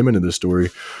fit him into this story?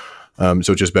 So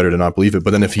it's just better to not believe it.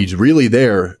 But then if he's really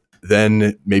there,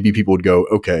 then maybe people would go,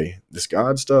 okay, this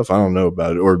God stuff, I don't know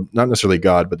about it. Or not necessarily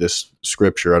God, but this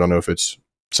scripture, I don't know if it's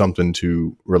something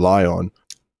to rely on.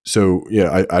 So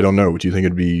yeah, I don't know. Do you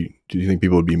think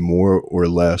people would be more or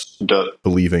less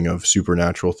believing of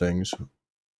supernatural things?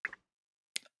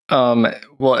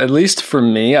 Well, at least for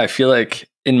me, I feel like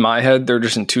in my head, they're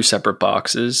just in two separate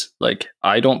boxes. Like,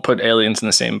 I don't put aliens in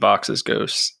the same box as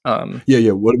ghosts.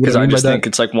 Yeah. What Because I I mean by just that? think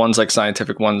it's like one's like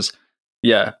scientific, one's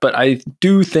yeah. But I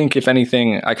do think, if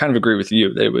anything, I kind of agree with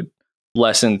you. They would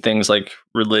lessen things like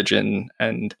religion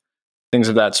and things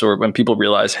of that sort when people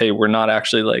realize, hey, we're not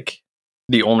actually like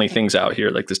the only things out here,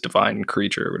 like this divine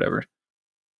creature or whatever.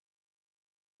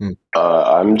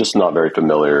 I'm just not very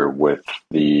familiar with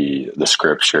the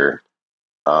scripture.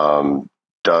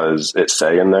 Does it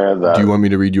say in there that? Do you want me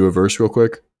to read you a verse real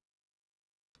quick?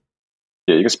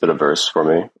 Yeah, you can spit a verse for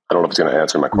me. I don't know if it's going to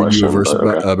answer my Read you question. a verse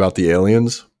but okay. about the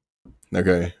aliens.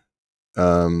 Okay.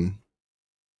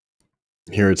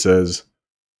 Here it says,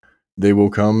 they will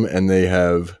come and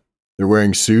they're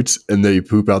wearing suits and they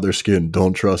poop out their skin.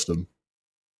 Don't trust them.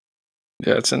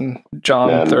 Yeah, it's in John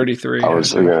Man, 33. I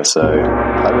was going to say,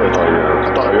 I really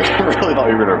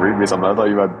thought you were going to read me something. I thought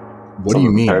you had What do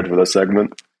you mean? prepared for this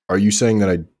segment. Are you saying that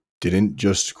I didn't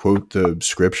just quote the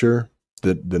scripture,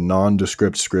 the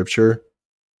nondescript scripture?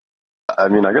 I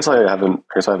mean, I guess I haven't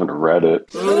read it.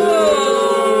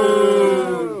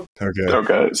 Okay.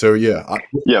 Okay. So yeah,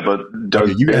 Yeah, but does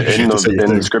Okay, you guys in get to say your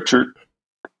the thing. scripture?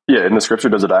 Yeah, in the scripture,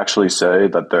 does it actually say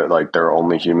that there are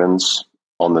only humans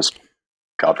on this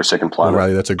godforsaken well, planet?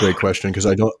 Riley, that's a great question because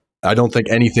I don't think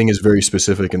anything is very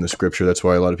specific in the scripture. That's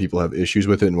why a lot of people have issues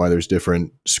with it and why there's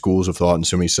different schools of thought and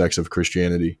so many sects of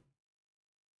Christianity.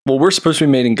 Well, we're supposed to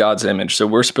be made in God's image, so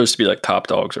we're supposed to be like top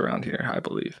dogs around here, I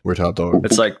believe. We're top dog.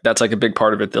 It's like that's like a big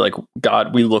part of it. They're like,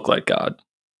 God, we look like God.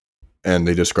 And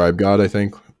they describe God, I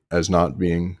think, as not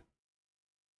being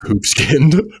poop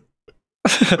skinned.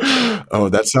 Oh,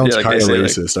 that sounds Yeah, like kind they of say, like,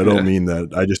 racist. I don't yeah. mean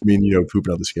that. I just mean,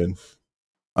 pooping out the skin.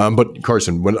 But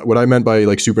Carson, what I meant by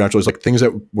like supernatural is like things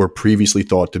that were previously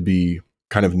thought to be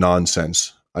kind of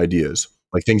nonsense ideas,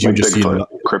 like things you Like just see in Bigfoot,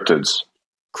 cryptids.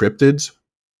 cryptids.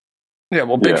 Yeah,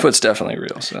 well, Yeah. Bigfoot's definitely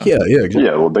real. So Yeah, exactly.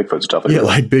 Yeah, well, Bigfoot's definitely Yeah, real.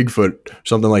 like Bigfoot,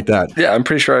 something like that. yeah, I'm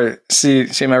pretty sure I see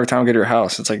him every time I go to your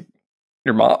house. It's like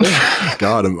your mom.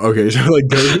 Got him. Okay, so like,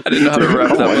 I didn't know how to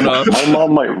wrap that one up. My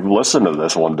mom might listen to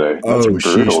this one day. That's oh, brutal,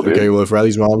 sheesh. dude. Okay, well, if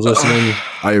Riley's mom's listening,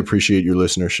 I appreciate your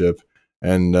listenership.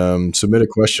 And submit a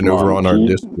question over Mom, on our he-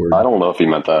 Discord. I don't know if he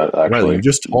meant that, actually. Riley, you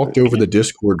just talked over the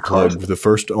Discord plug, the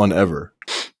first one ever.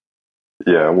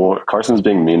 Yeah, well, Carson's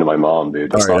being mean to my mom, dude.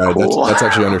 That's all not right, cool. that's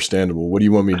actually understandable. What do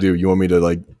you want me to do? You want me to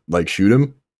like shoot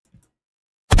him?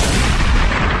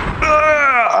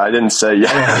 I didn't say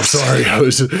yes. Oh, sorry, I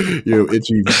was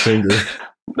itchy finger.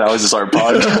 That was just our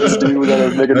podcast, dude. We gotta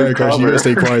make a All new right, Carson, you cover. gotta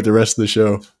stay quiet the rest of the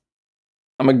show.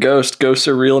 I'm a ghost. Ghosts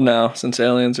are real now since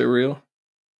aliens are real.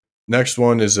 Next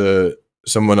one is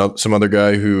some other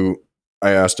guy who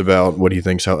I asked about what he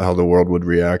thinks how the world would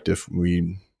react if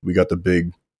we got the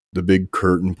big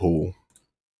curtain pull.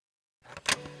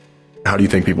 How do you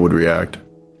think people would react?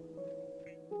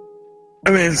 I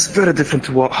mean, it's very different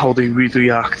to how they would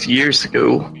react years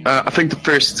ago. I think the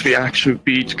first reaction would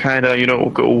be to kind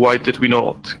of, go, why did we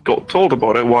not got told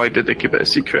about it? Why did they keep it a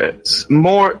secret?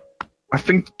 I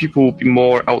think people would be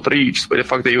more outraged by the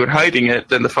fact that you were hiding it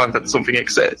than the fact that something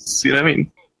exists. You know what I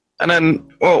mean? And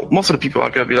then, well, most of the people are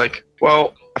going to be like,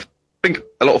 well, I think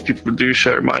a lot of people do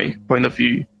share my point of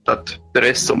view that there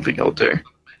is something out there.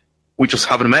 We just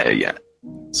haven't met it yet.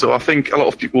 So I think a lot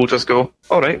of people will just go,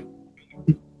 all right,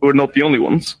 we're not the only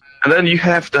ones. And then you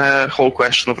have the whole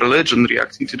question of religion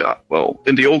reacting to that. Well,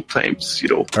 in the old times,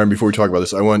 All right, before we talk about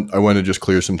this, I want to just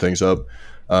clear some things up.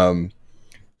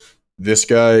 This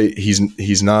guy,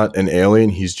 he's not an alien.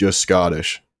 He's just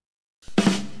Scottish.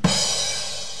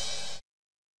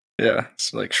 Yeah,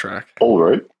 it's like Shrek. All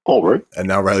right. And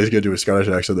now Riley's gonna do a Scottish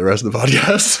accent the rest of the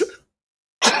podcast.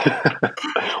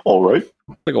 All right.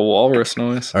 Like a walrus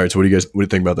noise. All right, so what do you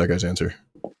think about that guy's answer?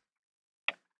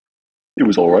 It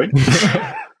was all right.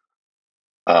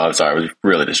 Sorry, I was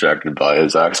really distracted by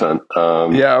his accent.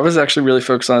 Yeah, I was actually really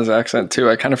focused on his accent too.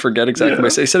 I kind of forget exactly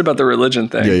what he said about the religion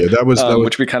thing. Yeah, that was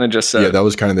which we kind of just said. Yeah, that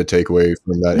was kind of the takeaway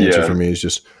from that answer Yeah. for me is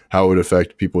just how it would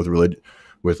affect people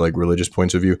with like religious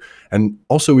points of view. And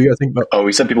also we got to think about Oh,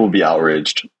 he said people would be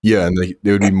outraged. yeah, and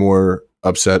they would be more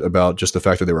upset about just the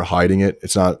fact that they were hiding it.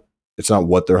 It's not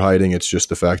what they're hiding, it's just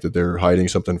the fact that they're hiding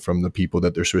something from the people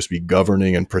that they're supposed to be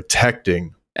governing and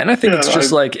protecting. And I think Yeah, it's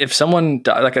just like if someone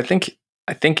died, like I think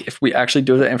if we actually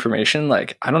do that information,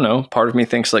 like I don't know, part of me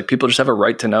thinks like people just have a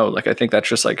right to know. Like I think that's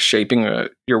just like shaping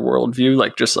your worldview.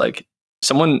 Like just like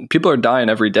people are dying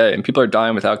every day, and people are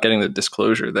dying without getting the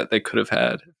disclosure that they could have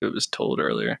had if it was told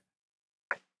earlier.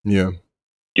 Yeah.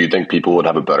 Do you think people would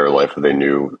have a better life if they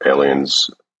knew aliens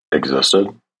existed?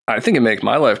 I think it makes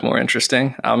my life more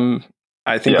interesting.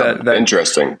 I think Yeah, that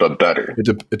interesting, but better.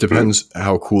 It depends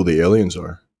how cool the aliens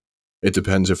are. it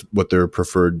depends if what their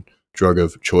preferred drug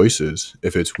of choice is.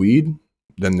 If it's weed,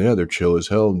 then yeah, they're chill as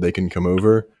hell. They can come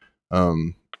over.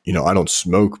 I don't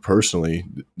smoke personally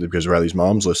because Riley's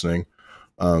mom's listening.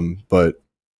 But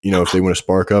if they want to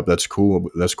spark up, that's cool.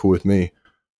 That's cool with me.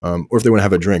 Or if they want to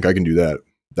have a drink, I can do that.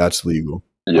 That's legal.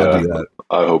 Yeah, I'll do that.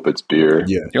 I hope it's beer.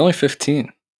 Yeah, You're only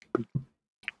 15.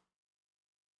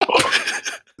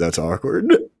 that's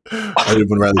awkward. I didn't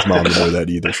want Riley's mom to know that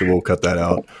either, so we'll cut that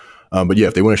out. But yeah,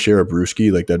 if they want to share a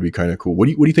brewski, like that'd be kind of cool. What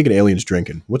do you think an alien's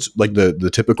drinking? What's like the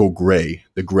typical gray,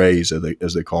 the grays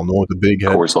as they call them, the one with the big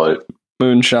head? Coors Light.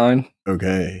 Moonshine.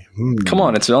 Okay, Come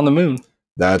on, it's on the moon.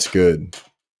 that's good.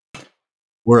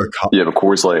 We're Yeah, but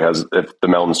Coors Light has, if the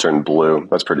mountains turn blue,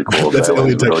 that's pretty cool. that's The alien,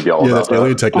 aliens would really be all that's about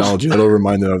alien that. technology. That'll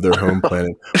remind them of their home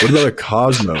planet. What about a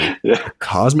Cosmo? Yeah.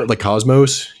 Like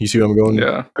Cosmos? You see what I'm going?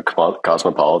 Yeah. A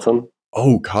cosmopolitan.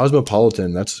 Oh,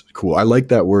 cosmopolitan. That's cool. I like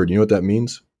that word. You know what that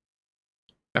means?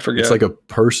 I forget. It's like a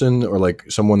person or like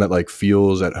someone that like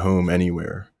feels at home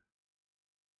anywhere.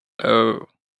 Oh,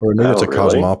 Or maybe it's a really?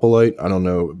 cosmopolite. I don't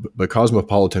know. But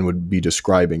cosmopolitan would be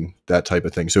describing that type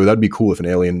of thing. So that'd be cool if an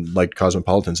alien liked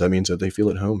cosmopolitans. That means that they feel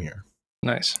at home here.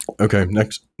 nice. Okay.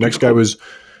 Next guy was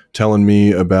telling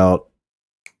me about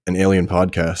an alien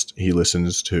podcast he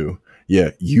listens to.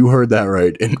 Yeah, you heard that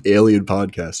right. An alien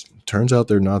podcast. Turns out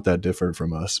they're not that different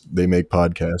from us. They make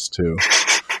podcasts too.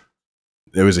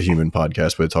 It was a human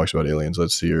podcast, but it talks about aliens.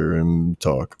 Let's hear him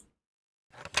talk.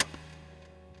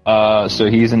 So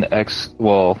he's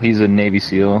he's a Navy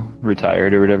SEAL,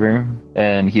 retired or whatever,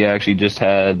 and he actually just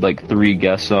had like 3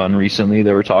 guests on recently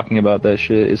that were talking about that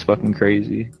shit. It's fucking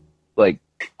crazy.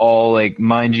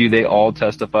 Mind you, they all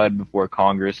testified before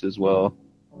Congress as well,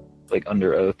 like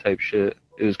under oath type shit.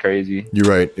 It was crazy. You're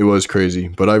right. It was crazy,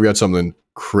 but I've got something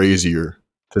crazier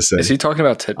to say. Is he talking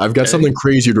about today? I've got something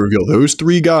crazier to reveal. Those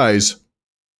 3 guys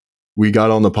we got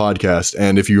on the podcast,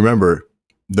 and if you remember,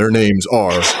 their names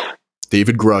are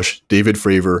David Grush, David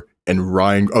Fravor, and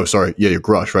Ryan. Oh, sorry. Yeah,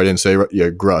 Grush, right? I didn't say right. Yeah,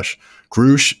 Grush.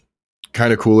 Grush,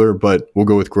 kind of cooler, but we'll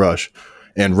go with Grush.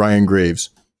 And Ryan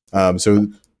Graves. So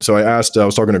I was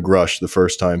talking to Grush the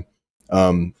first time.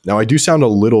 Now, I do sound a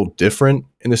little different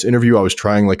in this interview. I was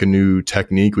trying like a new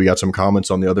technique. We got some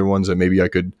comments on the other ones that maybe I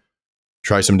could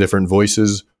try some different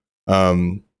voices.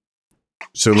 So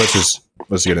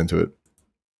let's get into it.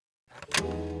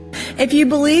 If you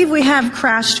believe we have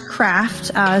crashed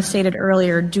craft, stated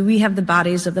earlier, do we have the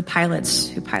bodies of the pilots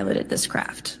who piloted this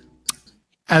craft?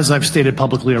 As I've stated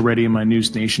publicly already in my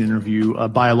News Nation interview,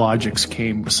 biologics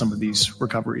came with some of these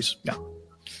recoveries. Yeah.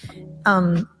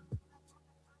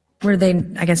 Were they,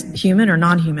 I guess, human or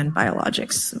non-human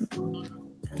biologics?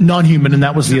 Non-human, and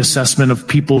that was the assessment of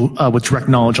people with direct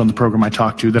knowledge on the program I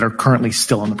talked to that are currently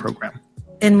still on the program.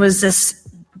 And was this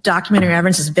documentary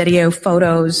evidence, this video,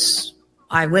 photos,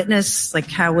 eyewitness? Like,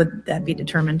 how would that be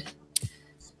determined?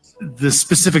 The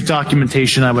specific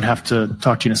documentation I would have to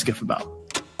talk to you in a skiff about.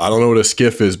 I don't know what a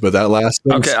skiff is, but that last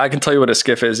thing. Okay, I can tell you what a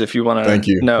skiff is if you want to. Thank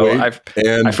you. No, Wait,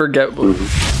 I forget.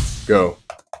 Go.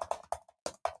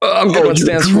 I'm good. What it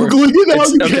stands for? I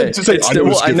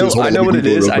know what it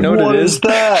is. I know what it is.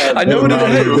 I know what it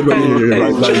is. You're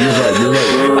right.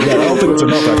 Yeah, I don't think it's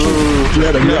enough,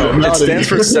 actually. It stands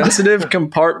for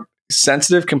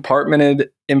sensitive compartmented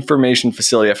information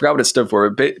facility. I forgot what it stood for,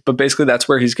 but basically that's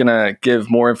where he's going to give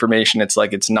more information. It's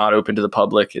like it's not open to the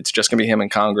public. It's just going to be him in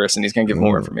Congress, and he's going to give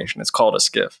more information. It's called a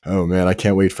skiff. Oh, man, I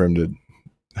can't wait for him to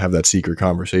have that secret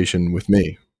conversation with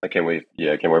me. I can't wait.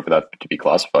 Yeah, I can't wait for that to be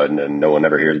classified and then no one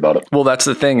ever hears about it. Well, that's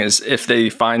the thing is if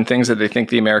they find things that they think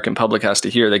the American public has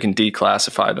to hear, they can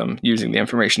declassify them using the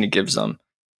information he gives them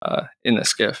in the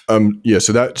skiff.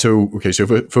 So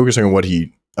focusing on what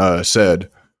he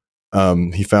said,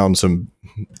 he found some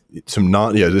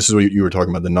this is what you were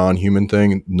talking about, the non-human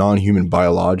thing, non-human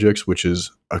biologics, which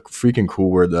is a freaking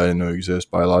cool word that I didn't know exists,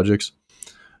 biologics.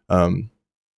 But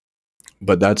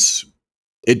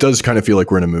it does kind of feel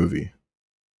like we're in a movie.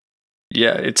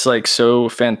 Yeah, it's like so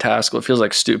fantastical. It feels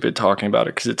like stupid talking about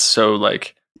it because it's so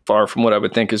like far from what I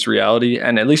would think is reality.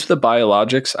 And at least with the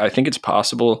biologics, I think it's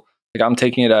possible. Like I'm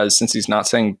taking it as, since he's not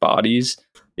saying bodies,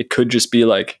 it could just be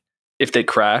like if they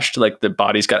crashed, like the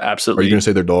bodies got absolutely. Are you going to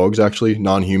say they're dogs? Actually,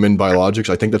 non-human biologics.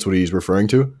 I think that's what he's referring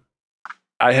to.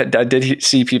 I did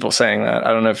see people saying that.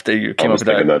 I don't know if they came up with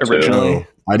that originally. No,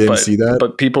 I didn't see that.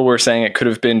 But people were saying it could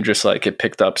have been just like it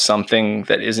picked up something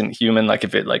that isn't human. Like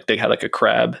if it like they had like a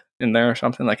crab in there or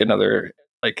something, like another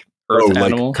like earth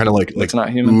animal. Kind of like it's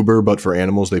not human. Uber, but for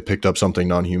animals, they picked up something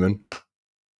non-human.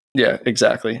 Yeah,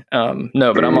 exactly.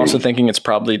 No, but I'm also thinking it's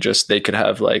probably just they could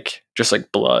have like just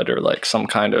like blood or like some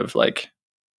kind of like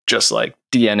just like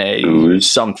DNA Ooze.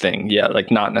 something. Yeah, like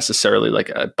not necessarily like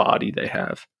a body they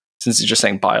have. Since he's just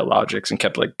saying biologics and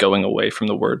kept like going away from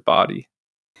the word body.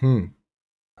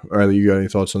 Riley, you got any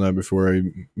thoughts on that before I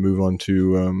move on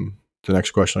to the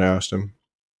next question I asked him?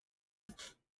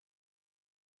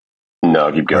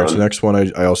 No, keep All right, going. so the next one,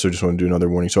 I also just want to do another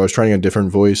warning. So I was trying a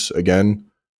different voice again.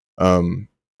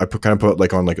 I put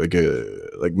like on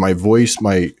like my voice,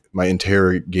 my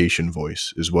interrogation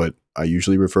voice is what I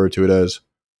usually refer to it as,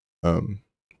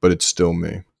 but it's still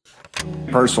me.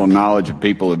 Personal knowledge of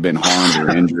people who have been harmed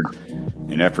or injured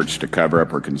in efforts to cover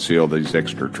up or conceal these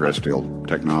extraterrestrial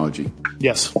technology.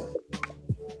 Yes.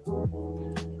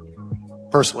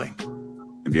 Personally.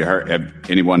 Have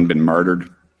anyone been murdered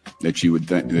that you would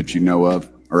think that you know of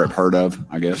or have heard of,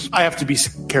 I guess? I have to be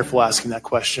careful asking that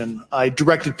question. I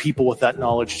directed people with that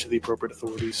knowledge to the appropriate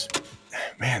authorities.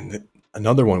 Man,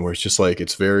 another one where it's just like,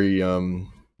 it's very,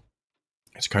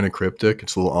 it's kind of cryptic.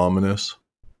 It's a little ominous.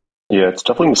 Yeah, it's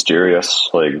definitely mysterious.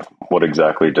 Like, what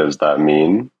exactly does that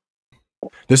mean?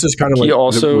 This is kind of He like,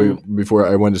 also- before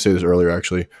I wanted to say this earlier,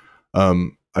 actually,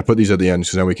 I put these at the end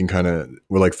because now we can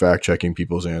we're like fact checking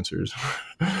people's answers.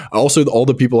 Also, all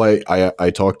the people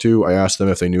I talked to, I asked them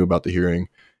if they knew about the hearing,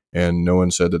 and no one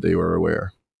said that they were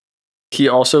aware. He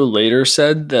also later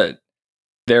said that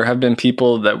there have been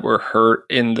people that were hurt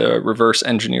in the reverse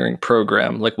engineering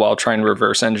program, like while trying to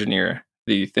reverse engineer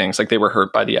the things, like they were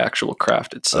hurt by the actual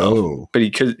craft itself. Oh. But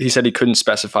he said he couldn't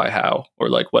specify how or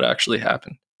like what actually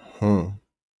happened. Huh.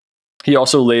 He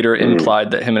also later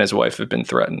implied that him and his wife have been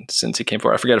threatened since he came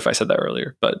forward. I forget if I said that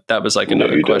earlier, but that was like No,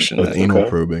 another you did. question. That's That, anal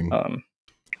probing.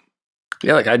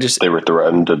 yeah, like I just They were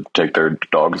threatened to take their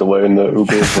dogs away in the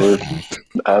Uber for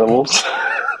animals.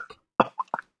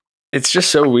 it's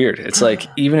just so weird. It's like,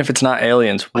 even if it's not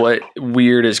aliens, what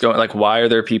weird is going, like, why are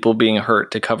there people being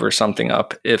hurt to cover something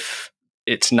up if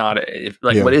it's not,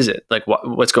 Yeah. what is it? Like,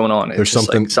 what's going on? It's There's just,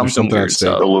 something- like, there's something at weird stake.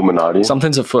 stuff. Illuminati.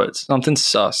 Something's afoot. Something's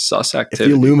sus If the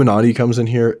activity. Illuminati comes in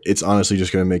here, it's honestly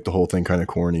just going to make the whole thing kind of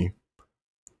corny.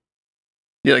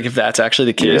 Yeah, like if that's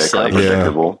actually the Yeah, case, kind like, of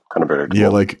predictable. Kind of predictable. Yeah,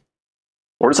 like,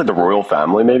 or just like the royal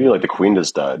family, maybe. Like the queen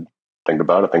just died. Think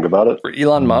about it. for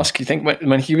Elon Musk, you think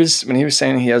when he was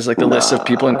saying he has like the list of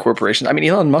people and corporations, I mean,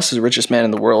 Elon Musk is the richest man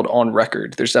in the world on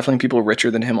record. There's definitely people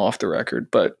richer than him off the record,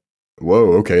 but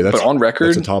whoa, okay, that's but on record,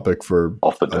 that's a topic for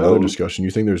Off the another dome. discussion. You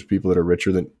think there's people that are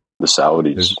richer than The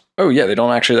Saudis. There's- oh yeah, they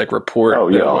don't actually like report. Oh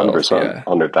yeah, their wealth, 100%. yeah.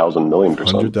 100,000 million%.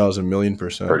 100,000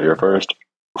 million%? Heard here first.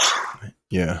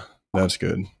 Yeah, that's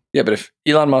good. Yeah, but if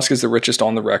Elon Musk is the richest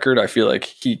on the record, I feel like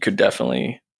he could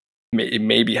definitely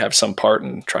maybe have some part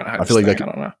in trying to hide. I feel like thing. that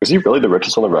I don't know. Is he really the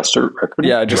richest on the record?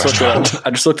 Yeah, I just looked it up.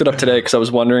 I just looked it up today because I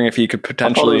was wondering if he could I thought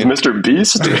potentially. it was Mr.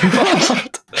 Beast.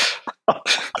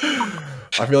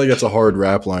 I feel like that's a hard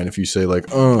rap line if you say like,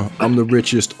 I'm the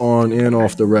richest on and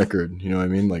off the record. You know what I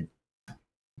mean? Like,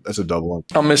 that's a double one.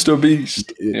 I'm Mr.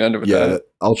 Beast. You end up with Yeah, that.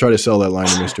 I'll try to sell that line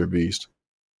to Mr. Beast.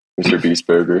 Mr. Beast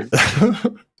Burger.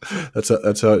 that's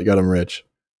how it got him rich.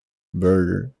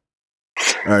 Burger.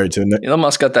 All right, so Elon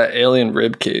Musk got that alien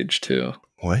rib cage too.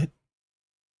 what?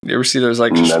 You ever see those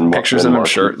like And just then pictures then of him Mark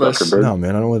shirtless? Zuckerberg. No,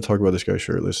 man, I don't want to talk about this guy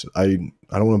shirtless. I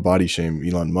don't want to body shame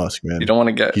Elon Musk, man. You don't want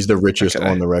to get. He's the richest Okay.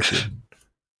 on the record.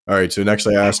 All right, so next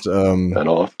I asked And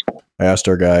off.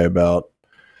 our guy about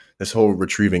this whole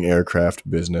retrieving aircraft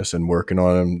business and working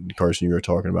on him. Carson, you were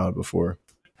talking about it before.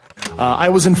 I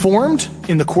was informed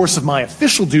in the course of my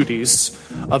official duties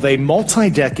of a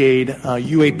multi-decade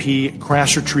UAP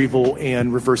crash retrieval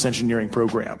and reverse engineering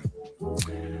program,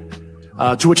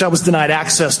 to which I was denied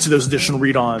access to those additional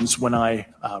read-ons when I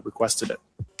requested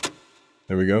it.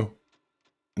 There we go.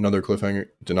 Another cliffhanger.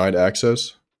 Denied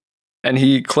access. And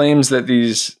he claims that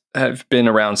these have been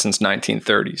around since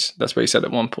 1930s. That's what he said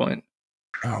at one point.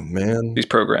 Oh man, These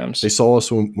programs. they saw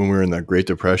us when we were in that Great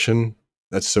Depression.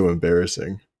 That's so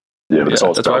embarrassing. Yeah, but Yeah, it's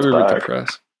all that's why we bounced read the back.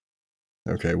 press.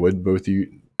 Okay, would both you?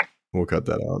 We'll cut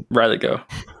that out. Riley, go.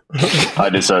 I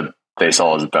just said they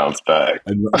saw us bounce back.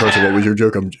 And Carson, what was your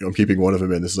joke? I'm keeping one of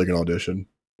them in. This is like an audition.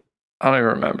 I don't even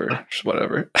remember. Just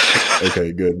whatever.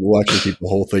 Okay, good. We'll actually keep the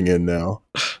whole thing in now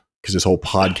because this whole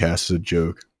podcast is a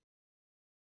joke.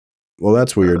 Well,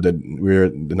 that's weird that we're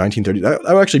the 1930s. That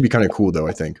would actually be kind of cool, though.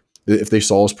 I think if they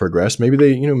saw us progress, maybe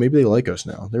they like us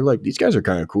now. They're like, these guys are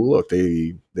kind of cool. Look,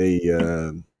 they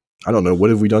I don't know, what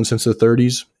have we done since the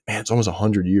 30s? Man, it's almost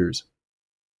 100 years.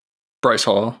 Bryce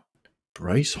Hall.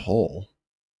 Bryce Hall.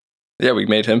 Yeah, we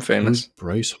made him Who's famous.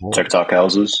 Bryce Hall? TikTok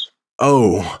houses.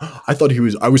 Oh, I thought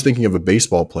I was thinking of a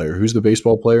baseball player. Who's the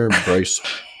baseball player? Bryce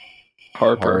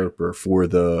Harper. Harper for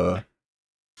the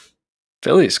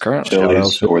Phillies currently. Shout out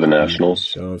Phillies or the Nationals.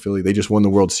 Shout out Philly. They just won the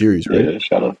World Series, right? Yeah,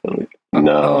 shout out Philly.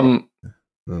 No,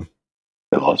 Oh.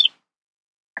 they lost.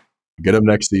 Get them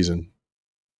next season.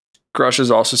 Grush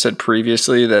has also said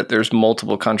previously that there's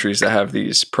multiple countries that have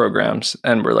these programs,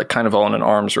 and we're like kind of all in an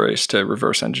arms race to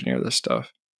reverse engineer this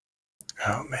stuff.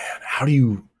 Oh man, how do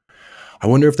you? I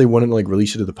wonder if they wouldn't like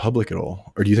release it to the public at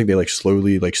all, or do you think they like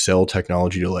slowly like sell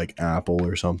technology to like Apple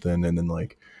or something, and then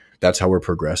like that's how we're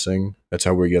progressing? That's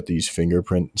how we get these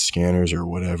fingerprint scanners or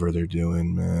whatever they're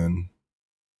doing, man.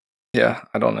 Yeah,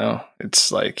 I don't know.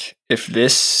 It's like if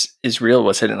this is real,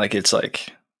 what's hidden? Like it's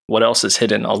like what else is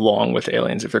hidden along with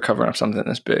aliens if they're covering up something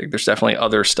this big? There's definitely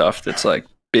other stuff that's like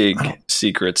big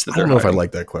secrets that I they're don't know hiding. if I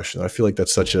like that question. I feel like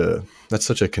that's such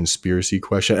a conspiracy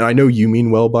question, and I know you mean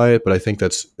well by it, but I think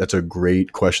that's a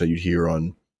great question that you'd hear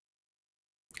on,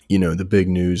 the big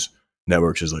news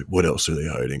networks is like, what else are they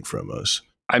hiding from us?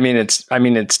 I mean, it's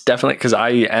definitely because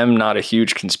I am not a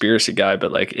huge conspiracy guy,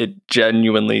 but like it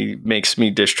genuinely makes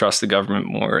me distrust the government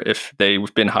more if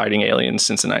they've been hiding aliens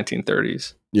since the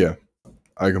 1930s. Yeah,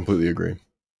 I completely agree.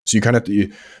 So you kind of have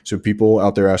to. So people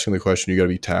out there asking the question, you got to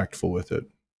be tactful with it.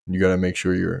 You got to make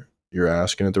sure you're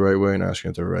asking it the right way and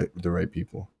asking it the right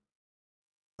people.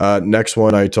 Next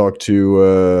one, I talked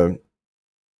to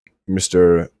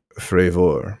Mr.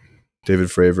 Fravor, David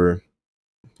Fravor.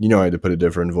 I had to put a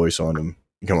different voice on him.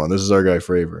 Come on, this is our guy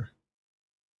Fravor.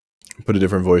 Put a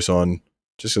different voice on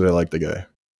just because I like the guy.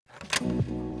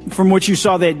 From what you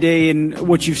saw that day and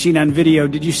what you've seen on video,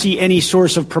 did you see any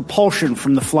source of propulsion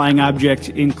from the flying object,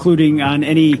 including on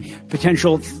any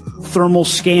potential thermal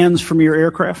scans from your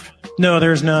aircraft? No,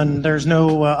 there's none. There's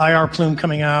no IR plume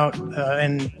coming out.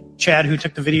 And Chad, who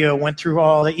took the video, went through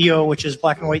all the EO, which is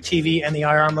black and white TV, and the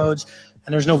IR modes,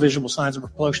 and there's no visible signs of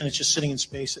propulsion. It's just sitting in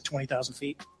space at 20,000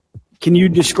 feet. Can you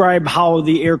describe how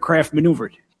the aircraft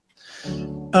maneuvered?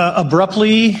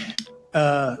 Abruptly,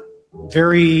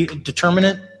 very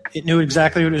determinate. It knew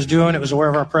exactly what it was doing. It was aware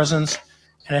of our presence,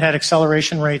 and it had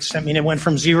acceleration rates. I mean, it went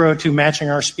from 0 to matching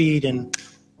our speed in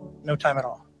no time at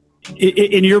all.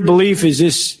 In your belief, is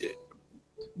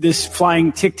this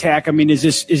flying Tic Tac? I mean, is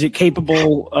it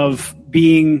capable of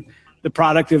being the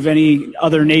product of any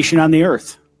other nation on the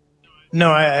Earth?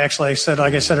 No, like I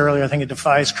said earlier, I think it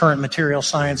defies current material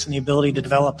science and the ability to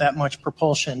develop that much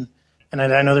propulsion. And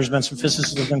I know there's been some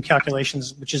physics and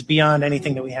calculations, which is beyond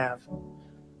anything that we have.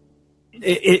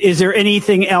 Is there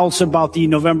anything else about the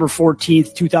November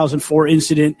 14th, 2004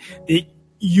 incident that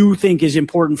you think is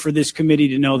important for this committee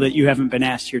to know that you haven't been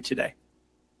asked here today?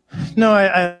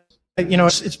 No,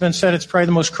 it's been said it's probably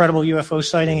the most credible UFO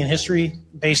sighting in history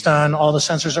based on all the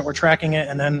sensors that were tracking it.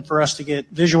 And then for us to get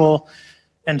visual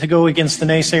and to go against the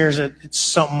naysayers that it's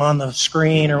something on the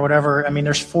screen or whatever. I mean,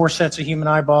 there's 4 sets of human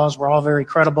eyeballs. We're all very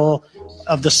credible.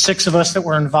 Of the 6 of us that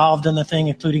were involved in the thing,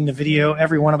 including the video,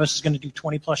 every one of us is going to do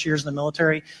 20 plus years in the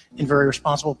military in very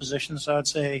responsible positions. So I'd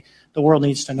say the world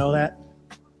needs to know that.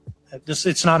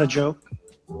 It's not a joke.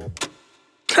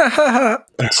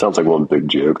 It sounds like one big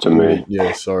joke to me.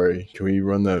 Yeah, sorry. Can we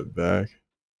run that back?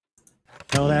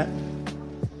 Know that.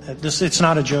 It's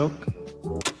not a joke.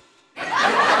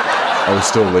 I was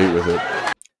still late with it.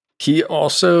 He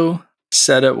also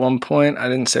said at one point, I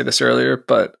didn't say this earlier,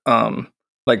 but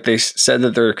like they said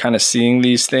that they're kind of seeing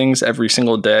these things every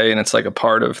single day, and it's like a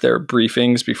part of their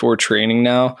briefings before training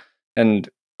now. And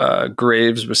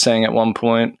Graves was saying at one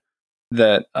point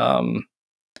that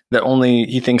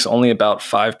he thinks only about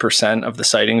 5% of the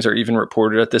sightings are even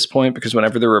reported at this point, because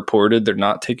whenever they're reported, they're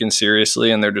not taken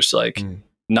seriously and they're just like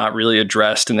not really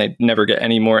addressed, and they never get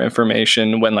any more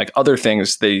information. When like other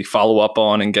things they follow up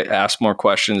on and get asked more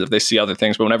questions if they see other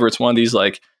things, but whenever it's one of these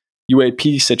like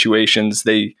UAP situations,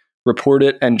 they report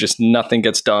it and just nothing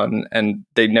gets done, and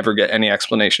they never get any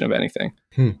explanation of anything.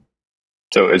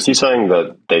 So is he saying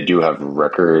that they do have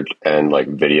record and like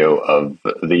video of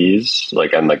these,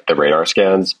 like, and like the radar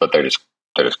scans, but they're just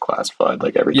classified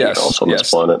like everything else on this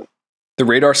planet? The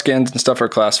radar scans and stuff are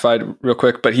classified real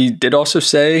quick, but he did also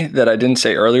say that I didn't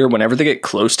say earlier, whenever they get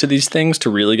close to these things to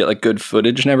really get like good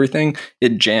footage and everything,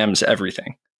 it jams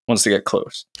everything once they get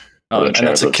close. And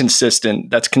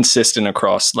that's consistent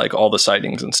across like all the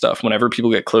sightings and stuff. Whenever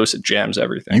people get close, it jams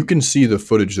everything. You can see the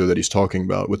footage though that he's talking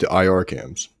about with the IR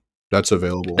cams. That's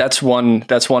available. That's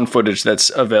one footage that's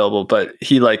available, but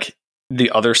he like the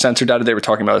other sensor data they were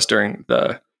talking about is during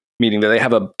the meeting that they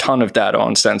have a ton of data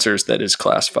on sensors that is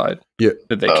classified. Yeah.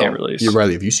 That they can't release. Yeah,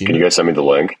 Riley, have you seen Can you guys send me the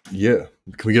link? Yeah.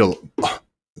 Can we get a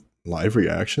live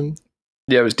reaction?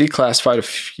 Yeah, it was declassified a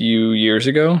few years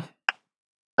ago.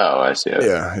 Oh, I see it.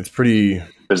 Yeah, it's pretty.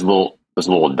 There's a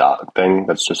little dot thing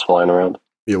that's just flying around.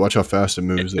 Yeah, watch how fast it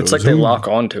moves. It's like they lock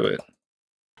onto it.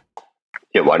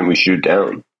 Yeah, why didn't we shoot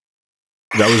down?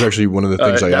 That was actually one of the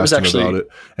things I that asked was him actually- about it,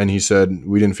 and he said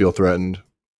we didn't feel threatened,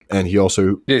 and he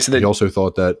also he also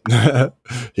thought that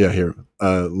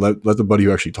let the buddy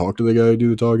who actually talked to the guy do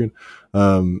the talking.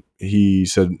 He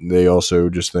said they also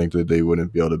just think that they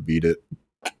wouldn't be able to beat it.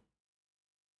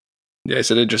 Yeah,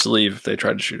 so they'd just leave if they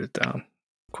tried to shoot it down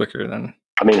quicker than.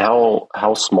 I mean,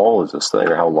 how small is this thing,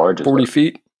 or how large is 40 it?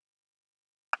 feet?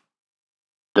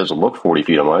 Doesn't look 40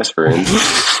 feet on my screen.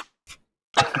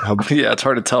 Yeah, it's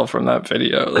hard to tell from that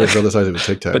video. It's about the size of a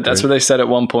Tic Tac. But that's right? what they said at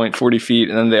one point, 40 feet.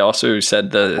 And then they also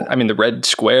said the red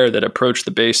square that approached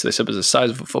the base, they said was the size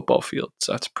of a football field.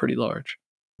 So that's pretty large.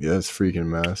 Yeah, it's freaking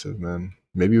massive, man.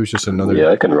 Maybe it was just another. Yeah,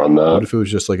 I can run that. What if it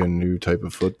was just like a new type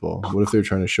of football? What if they were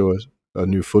trying to show us a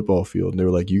new football field? And they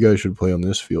were like, you guys should play on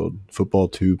this field, football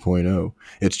 2.0.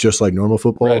 It's just like normal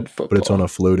football, but it's on a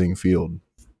floating field.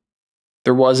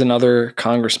 There was another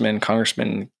Congressman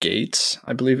Gaetz,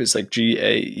 I believe it's like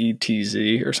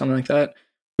Gaetz or something like that,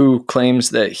 who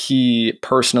claims that he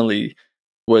personally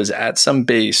was at some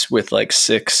base with like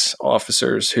 6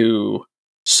 officers who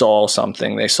saw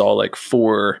something. They saw like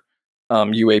 4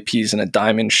 UAPs in a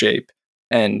diamond shape,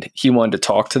 and he wanted to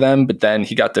talk to them, but then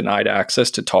he got denied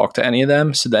access to talk to any of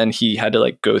them. So then he had to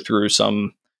like go through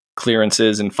some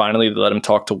clearances, and finally they let him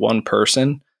talk to one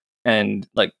person and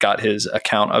like got his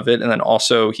account of it. And then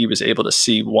also he was able to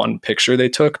see one picture they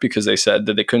took, because they said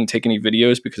that they couldn't take any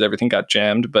videos because everything got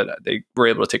jammed, but they were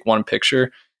able to take one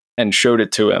picture and showed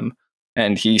it to him.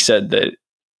 And he said that,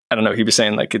 I don't know, he was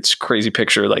saying like it's crazy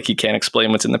picture, like he can't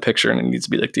explain what's in the picture and it needs to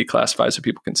be like declassified so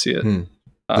people can see it.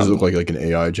 Does it look like an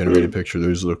AI generated picture?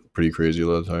 Those look pretty crazy a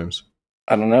lot of times.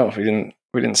 I don't know.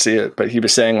 We didn't see it, but he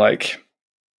was saying like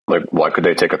why could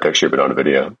they take a picture but not a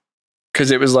video? Because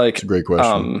it was like It's a great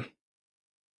question.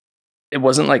 It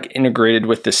wasn't like integrated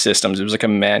with the systems. It was like a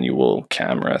manual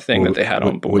camera thing that they had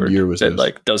on board. What year was that this?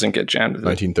 like doesn't get jammed?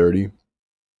 1930.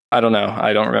 I don't know.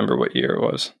 I don't remember what year it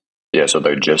was. Yeah, so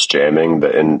they're just jamming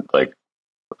the in like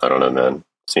I don't know, man.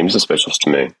 Seems suspicious to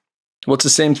me. Well, it's the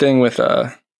same thing with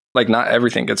like not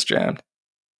everything gets jammed.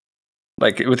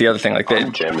 Like with the other thing, like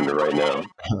I'm jamming it right now.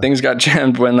 things got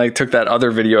jammed when they took that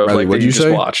other video of Riley, like what'd that you you just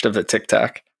say? watched of the Tic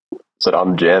Tac. Said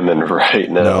I'm jamming right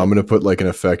now. No, I'm gonna put like an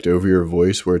effect over your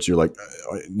voice where you're like,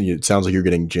 it sounds like you're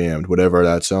getting jammed. Whatever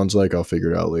that sounds like, I'll figure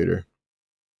it out later.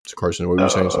 So Carson, what were you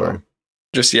saying? Sorry.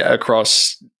 Just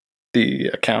across the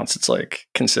accounts, it's like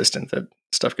consistent that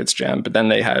stuff gets jammed. But then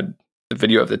they had the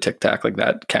video of the Tic Tac, like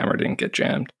that camera didn't get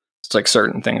jammed. It's like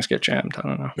certain things get jammed. I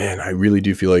don't know. Man, I really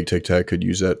do feel like Tic Tac could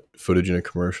use that footage in a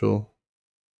commercial.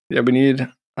 Yeah, we need.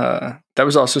 That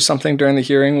was also something during the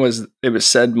hearing. Was it was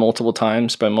said multiple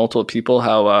times by multiple people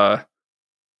how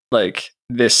like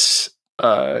this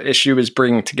issue is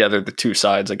bringing together the two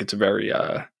sides. Like it's a very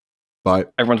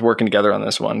everyone's working together on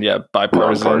this one. Yeah,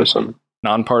 bipartisan,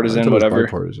 nonpartisan, I thought it was whatever.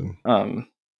 bipartisan.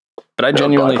 But I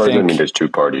genuinely bipartisan think means there's 2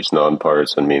 parties.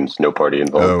 Non-partisan means no party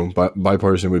involved.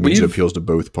 Bipartisan would mean it appeals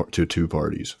to 2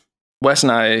 parties. Wes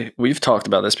and I, we've talked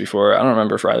about this before. I don't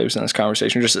remember if Riley was in this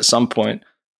conversation. Just at some point,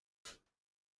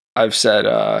 I've said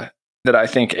that I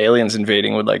think aliens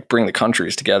invading would like bring the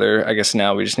countries together. I guess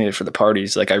now we just need it for the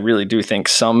parties. Like I really do think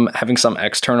having some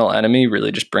external enemy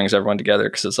really just brings everyone together,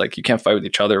 because it's like you can't fight with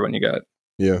each other when you got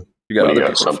other people to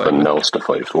fight something with. else to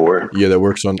fight for. Yeah, that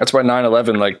works on. That's why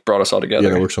 9/11 like brought us all together.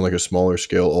 Yeah, it works on like a smaller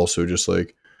scale. Also, just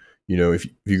like if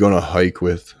you go on a hike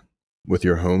with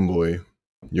your homeboy,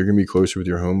 you're gonna be closer with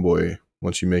your homeboy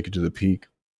once you make it to the peak.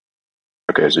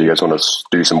 Okay, so you guys want to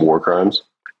do some war crimes?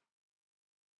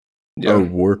 Yeah.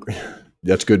 Oh,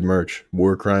 that's good merch.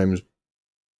 War crimes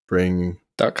bring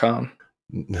 .com.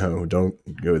 No, don't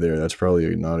go there. That's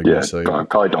probably not a good site.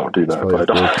 Probably don't do that.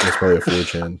 That's probably a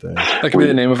 4chan thing. That could be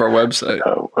the name of our website.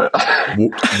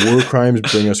 War crimes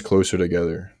bring us closer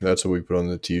together. That's what we put on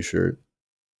the t-shirt.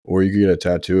 Or you could get a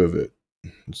tattoo of it.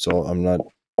 So I'm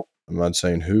not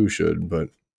saying who should, but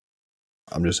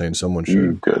I'm just saying someone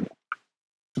should. Good.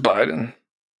 Biden.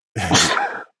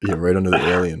 Yeah, right under the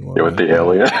alien one. Yeah, with the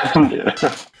alien. Yeah.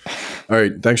 All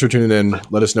right, thanks for tuning in.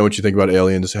 Let us know what you think about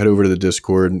aliens. Head over to the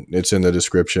Discord. It's in the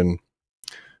description.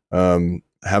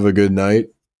 Have a good night.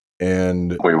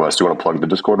 And wait, Wes, do you want to plug the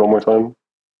Discord one more time?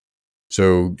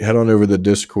 So head on over to the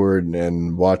Discord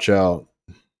and watch out.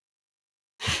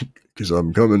 Because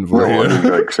I'm coming for you.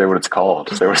 Like, say what it's called.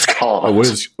 Say what it's called.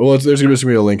 Oh, there's going to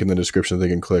be a link in the description they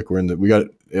can click. We got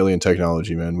alien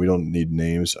technology, man. We don't need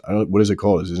names. What is it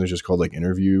called? Isn't it just called like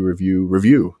interview,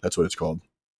 review? That's what it's called.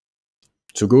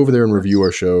 So go over there and review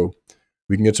our show.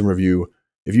 We can get some review.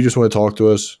 If you just want to talk to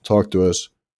us, talk to us.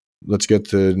 Let's get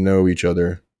to know each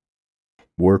other.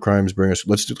 War crimes bring us.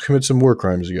 Let's commit some war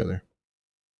crimes together.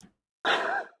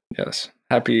 Yes.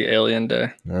 Happy Alien Day.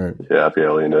 All right. Yeah, happy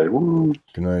Alien Day. Woo.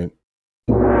 Good night.